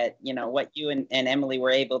 and that, you know, what you and Emily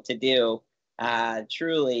were able to do.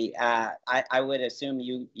 Truly, I would assume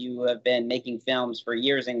you have been making films for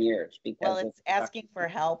years and years. Because, well, it's asking for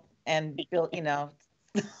help and build, you know,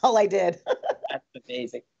 all I did. That's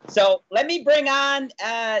amazing. So let me bring on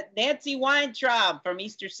Nancy Weintraub from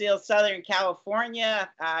Easterseals, Southern California,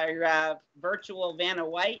 our virtual Vanna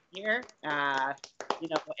White here. You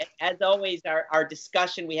know, as always, our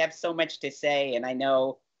discussion, we have so much to say, and I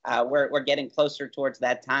know we're getting closer towards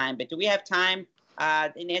that time. But do we have time?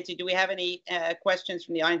 Nancy, do we have any questions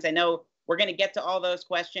from the audience? I know we're going to get to all those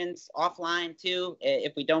questions offline too,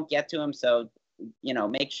 if we don't get to them. So, you know,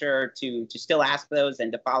 make sure to still ask those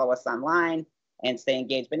and to follow us online and stay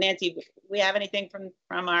engaged. But Nancy, do we have anything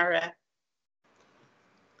from our...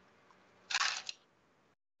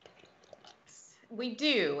 We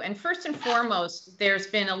do. And first and foremost, there's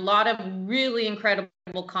been a lot of really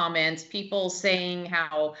incredible comments, people saying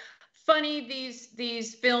how funny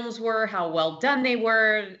these films were, how well done they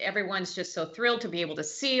were. Everyone's just so thrilled to be able to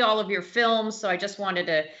see all of your films. So I just wanted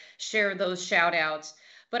to share those shout outs.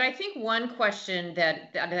 But I think one question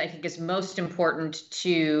that I think is most important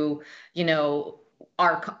to,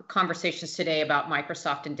 our conversations today about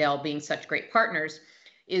Microsoft and Dell being such great partners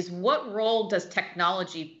is what role does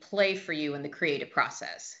technology play for you in the creative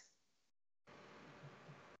process?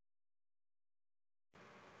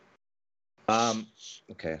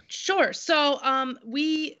 Okay. Sure. So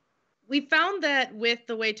we found that with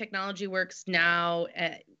the way technology works now,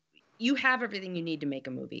 you have everything you need to make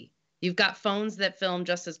a movie. You've got phones that film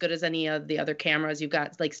just as good as any of the other cameras. You've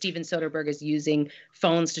got, like, Steven Soderbergh is using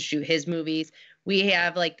phones to shoot his movies. We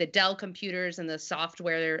have, like, the Dell computers and the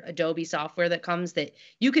software, Adobe software that comes, that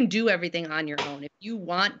you can do everything on your own. If you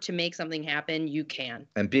want to make something happen, you can.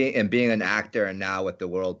 And being an actor, and now with the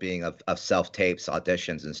world being of self-tapes,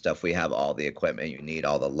 auditions and stuff, we have all the equipment you need,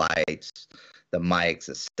 all the lights, the mics,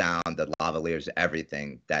 the sound, the lavaliers,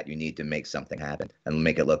 everything that you need to make something happen and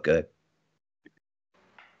make it look good.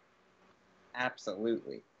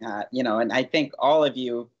 Absolutely. You know, and I think all of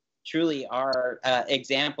you truly are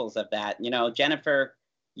examples of that. You know, Jennifer,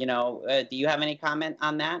 you know, do you have any comment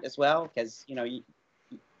on that as well? Because, you know,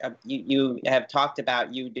 you have talked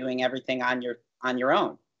about you doing everything on your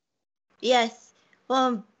own. Yes.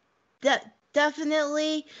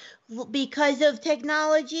 Definitely, because of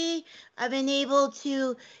technology, I've been able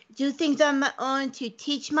to do things on my own, to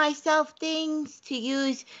teach myself things, to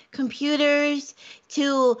use computers,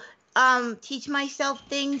 to teach myself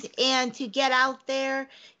things, and to get out there.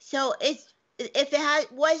 So if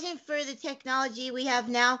it wasn't for the technology we have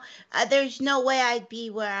now, there's no way I'd be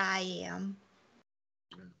where I am.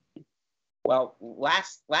 Well,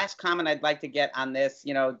 last comment I'd like to get on this,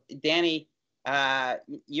 you know, Danny,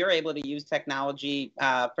 you're able to use technology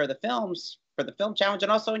for the film challenge,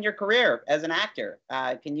 and also in your career as an actor.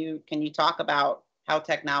 Can you talk about how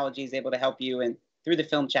technology is able to help you through the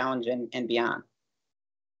film challenge and beyond?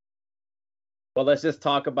 Well, let's just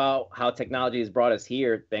talk about how technology has brought us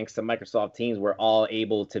here. Thanks to Microsoft Teams, we're all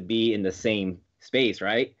able to be in the same space,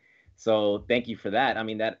 right? So thank you for that. I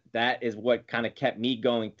mean, that is what kind of kept me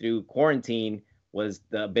going through quarantine, was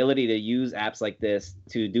the ability to use apps like this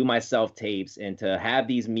to do my self-tapes and to have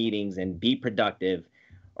these meetings and be productive,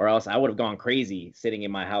 or else I would have gone crazy sitting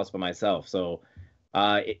in my house by myself. So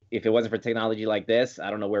if it wasn't for technology like this, I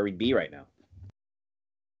don't know where we'd be right now.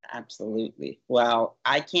 Absolutely. Well,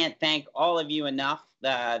 I can't thank all of you enough.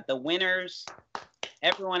 The winners,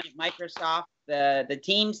 everyone at Microsoft, the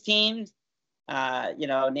teams. You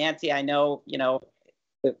know, Nancy, I know, you know,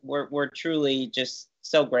 we're truly just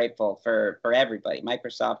so grateful for everybody,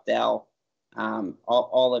 Microsoft, Dell,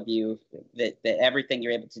 all of you, that everything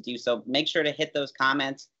you're able to do. So make sure to hit those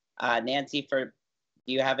comments. Nancy, do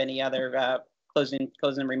you have any other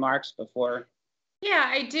closing remarks before? Yeah,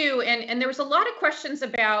 I do. And there was a lot of questions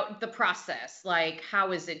about the process, like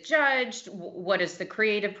how is it judged? What is the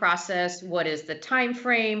creative process? What is the time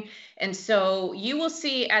frame? And so you will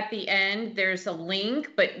see at the end, there's a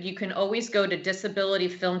link, but you can always go to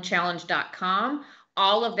disabilityfilmchallenge.com.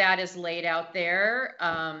 All of that is laid out there.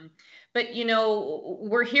 But, you know,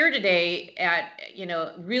 we're here today at, you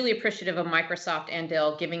know, really appreciative of Microsoft and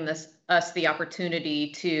Dell giving us the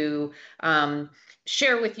opportunity to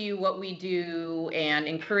share with you what we do and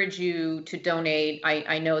encourage you to donate.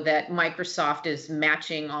 I know that Microsoft is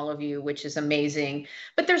matching all of you, which is amazing.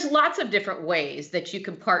 But there's lots of different ways that you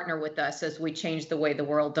can partner with us as we change the way the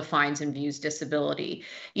world defines and views disability.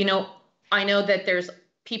 You know, I know that there's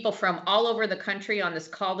people from all over the country on this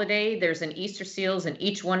call today. There's an Easterseals in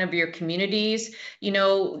each one of your communities. You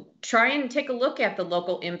know, try and take a look at the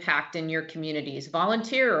local impact in your communities.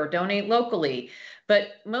 Volunteer or donate locally.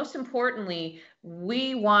 But most importantly,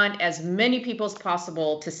 we want as many people as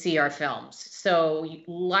possible to see our films. So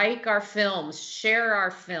like our films, share our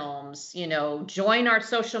films, you know, join our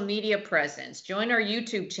social media presence, join our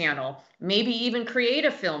YouTube channel, maybe even create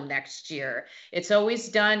a film next year. It's always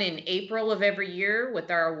done in April of every year with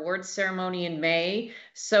our awards ceremony in May.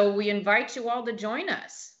 So we invite you all to join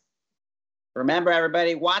us. Remember,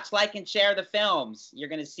 everybody, watch, like, and share the films. You're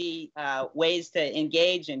going to see ways to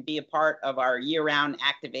engage and be a part of our year-round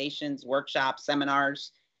activations, workshops,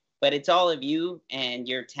 seminars. But it's all of you and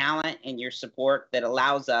your talent and your support that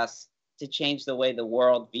allows us to change the way the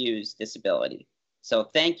world views disability. So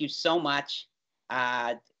thank you so much.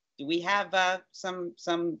 Do we have some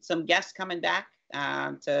guests coming back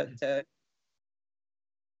to?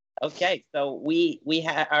 Okay, so we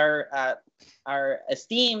have our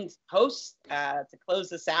esteemed host to close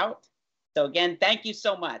this out. So again, thank you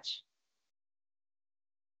so much.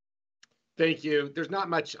 Thank you. There's not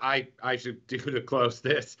much I should do to close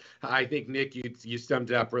this. I think, Nick, you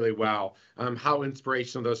summed it up really well. How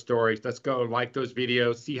inspirational those stories. Let's go like those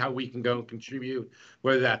videos, see how we can go and contribute,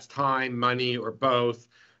 whether that's time, money, or both.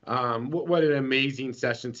 What an amazing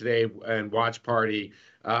session today and watch party.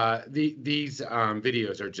 These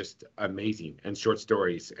videos are just amazing and short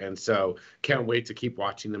stories. And so can't wait to keep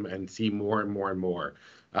watching them and see more and more and more.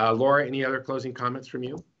 Laura, any other closing comments from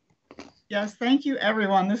you? Yes, thank you,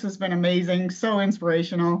 everyone. This has been amazing, so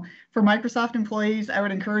inspirational. For Microsoft employees, I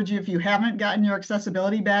would encourage you, if you haven't gotten your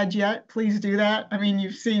accessibility badge yet, please do that. I mean,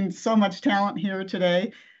 you've seen so much talent here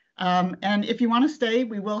today. And if you want to stay,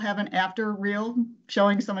 we will have an after reel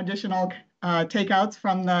showing some additional takeouts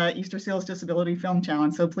from the Easterseals Disability Film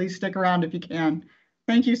Challenge. So please stick around if you can.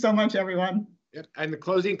 Thank you so much, everyone. And the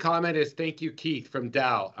closing comment is thank you, Keith, from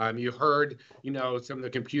Dell. You heard, some of the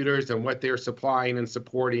computers and what they're supplying and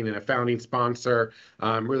supporting, and a founding sponsor.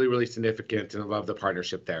 Really, really significant, and I love the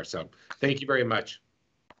partnership there. So thank you very much.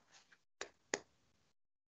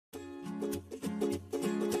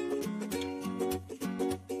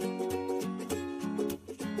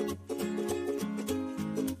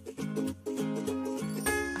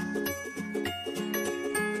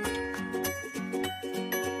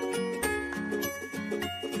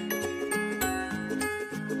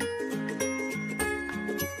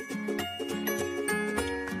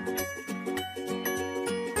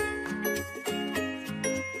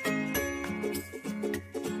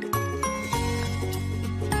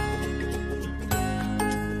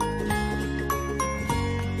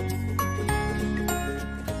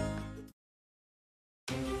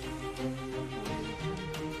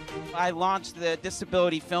 I launched the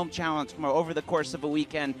Disability Film Challenge over the course of a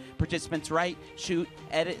weekend. Participants write, shoot,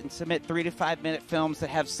 edit, and submit 3 to 5 minute films that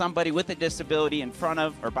have somebody with a disability in front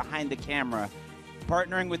of or behind the camera.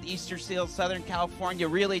 Partnering with Easterseals Southern California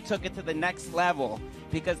really took it to the next level,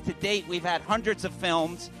 because to date we've had hundreds of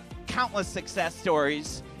films, countless success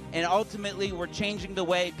stories, and ultimately we're changing the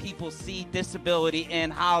way people see disability in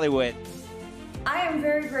Hollywood. I am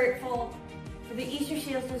very grateful for the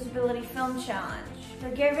Easterseals Disability Film Challenge, for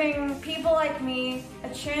giving people like me a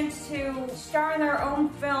chance to star in their own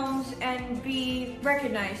films and be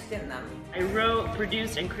recognized in them. I wrote,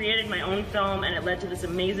 produced, and created my own film, and it led to this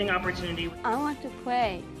amazing opportunity. I want to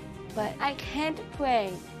play, but I can't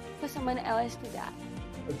play for someone else to that.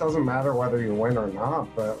 It doesn't matter whether you win or not,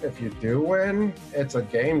 but if you do win, it's a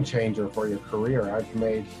game changer for your career. I've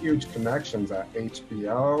made huge connections at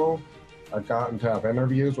HBO. I've gotten to have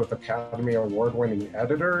interviews with Academy Award-winning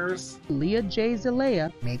editors. Leah J. Zelaya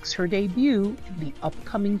makes her debut in the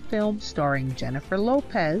upcoming film starring Jennifer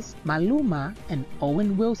Lopez, Maluma, and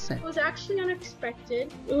Owen Wilson. It was actually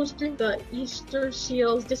unexpected. It was during the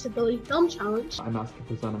Easterseals Disability Film Challenge. I'm asked to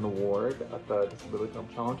present an award at the Disability Film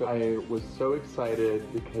Challenge. I was so excited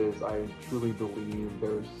because I truly believe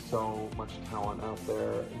there's so much talent out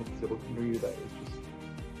there in the disabled community that is just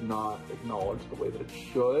not acknowledged the way that it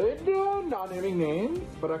should. Not naming names,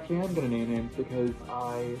 but actually I am going to name names because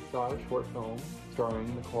I saw a short film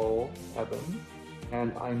starring Nicole Evans,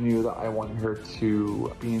 and I knew that I wanted her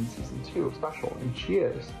to be in season 2 of Special, and she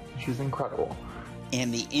is. She's incredible.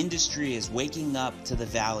 And the industry is waking up to the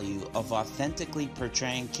value of authentically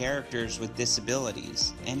portraying characters with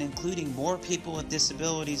disabilities, and including more people with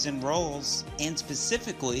disabilities in roles, and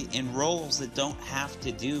specifically in roles that don't have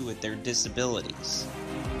to do with their disabilities.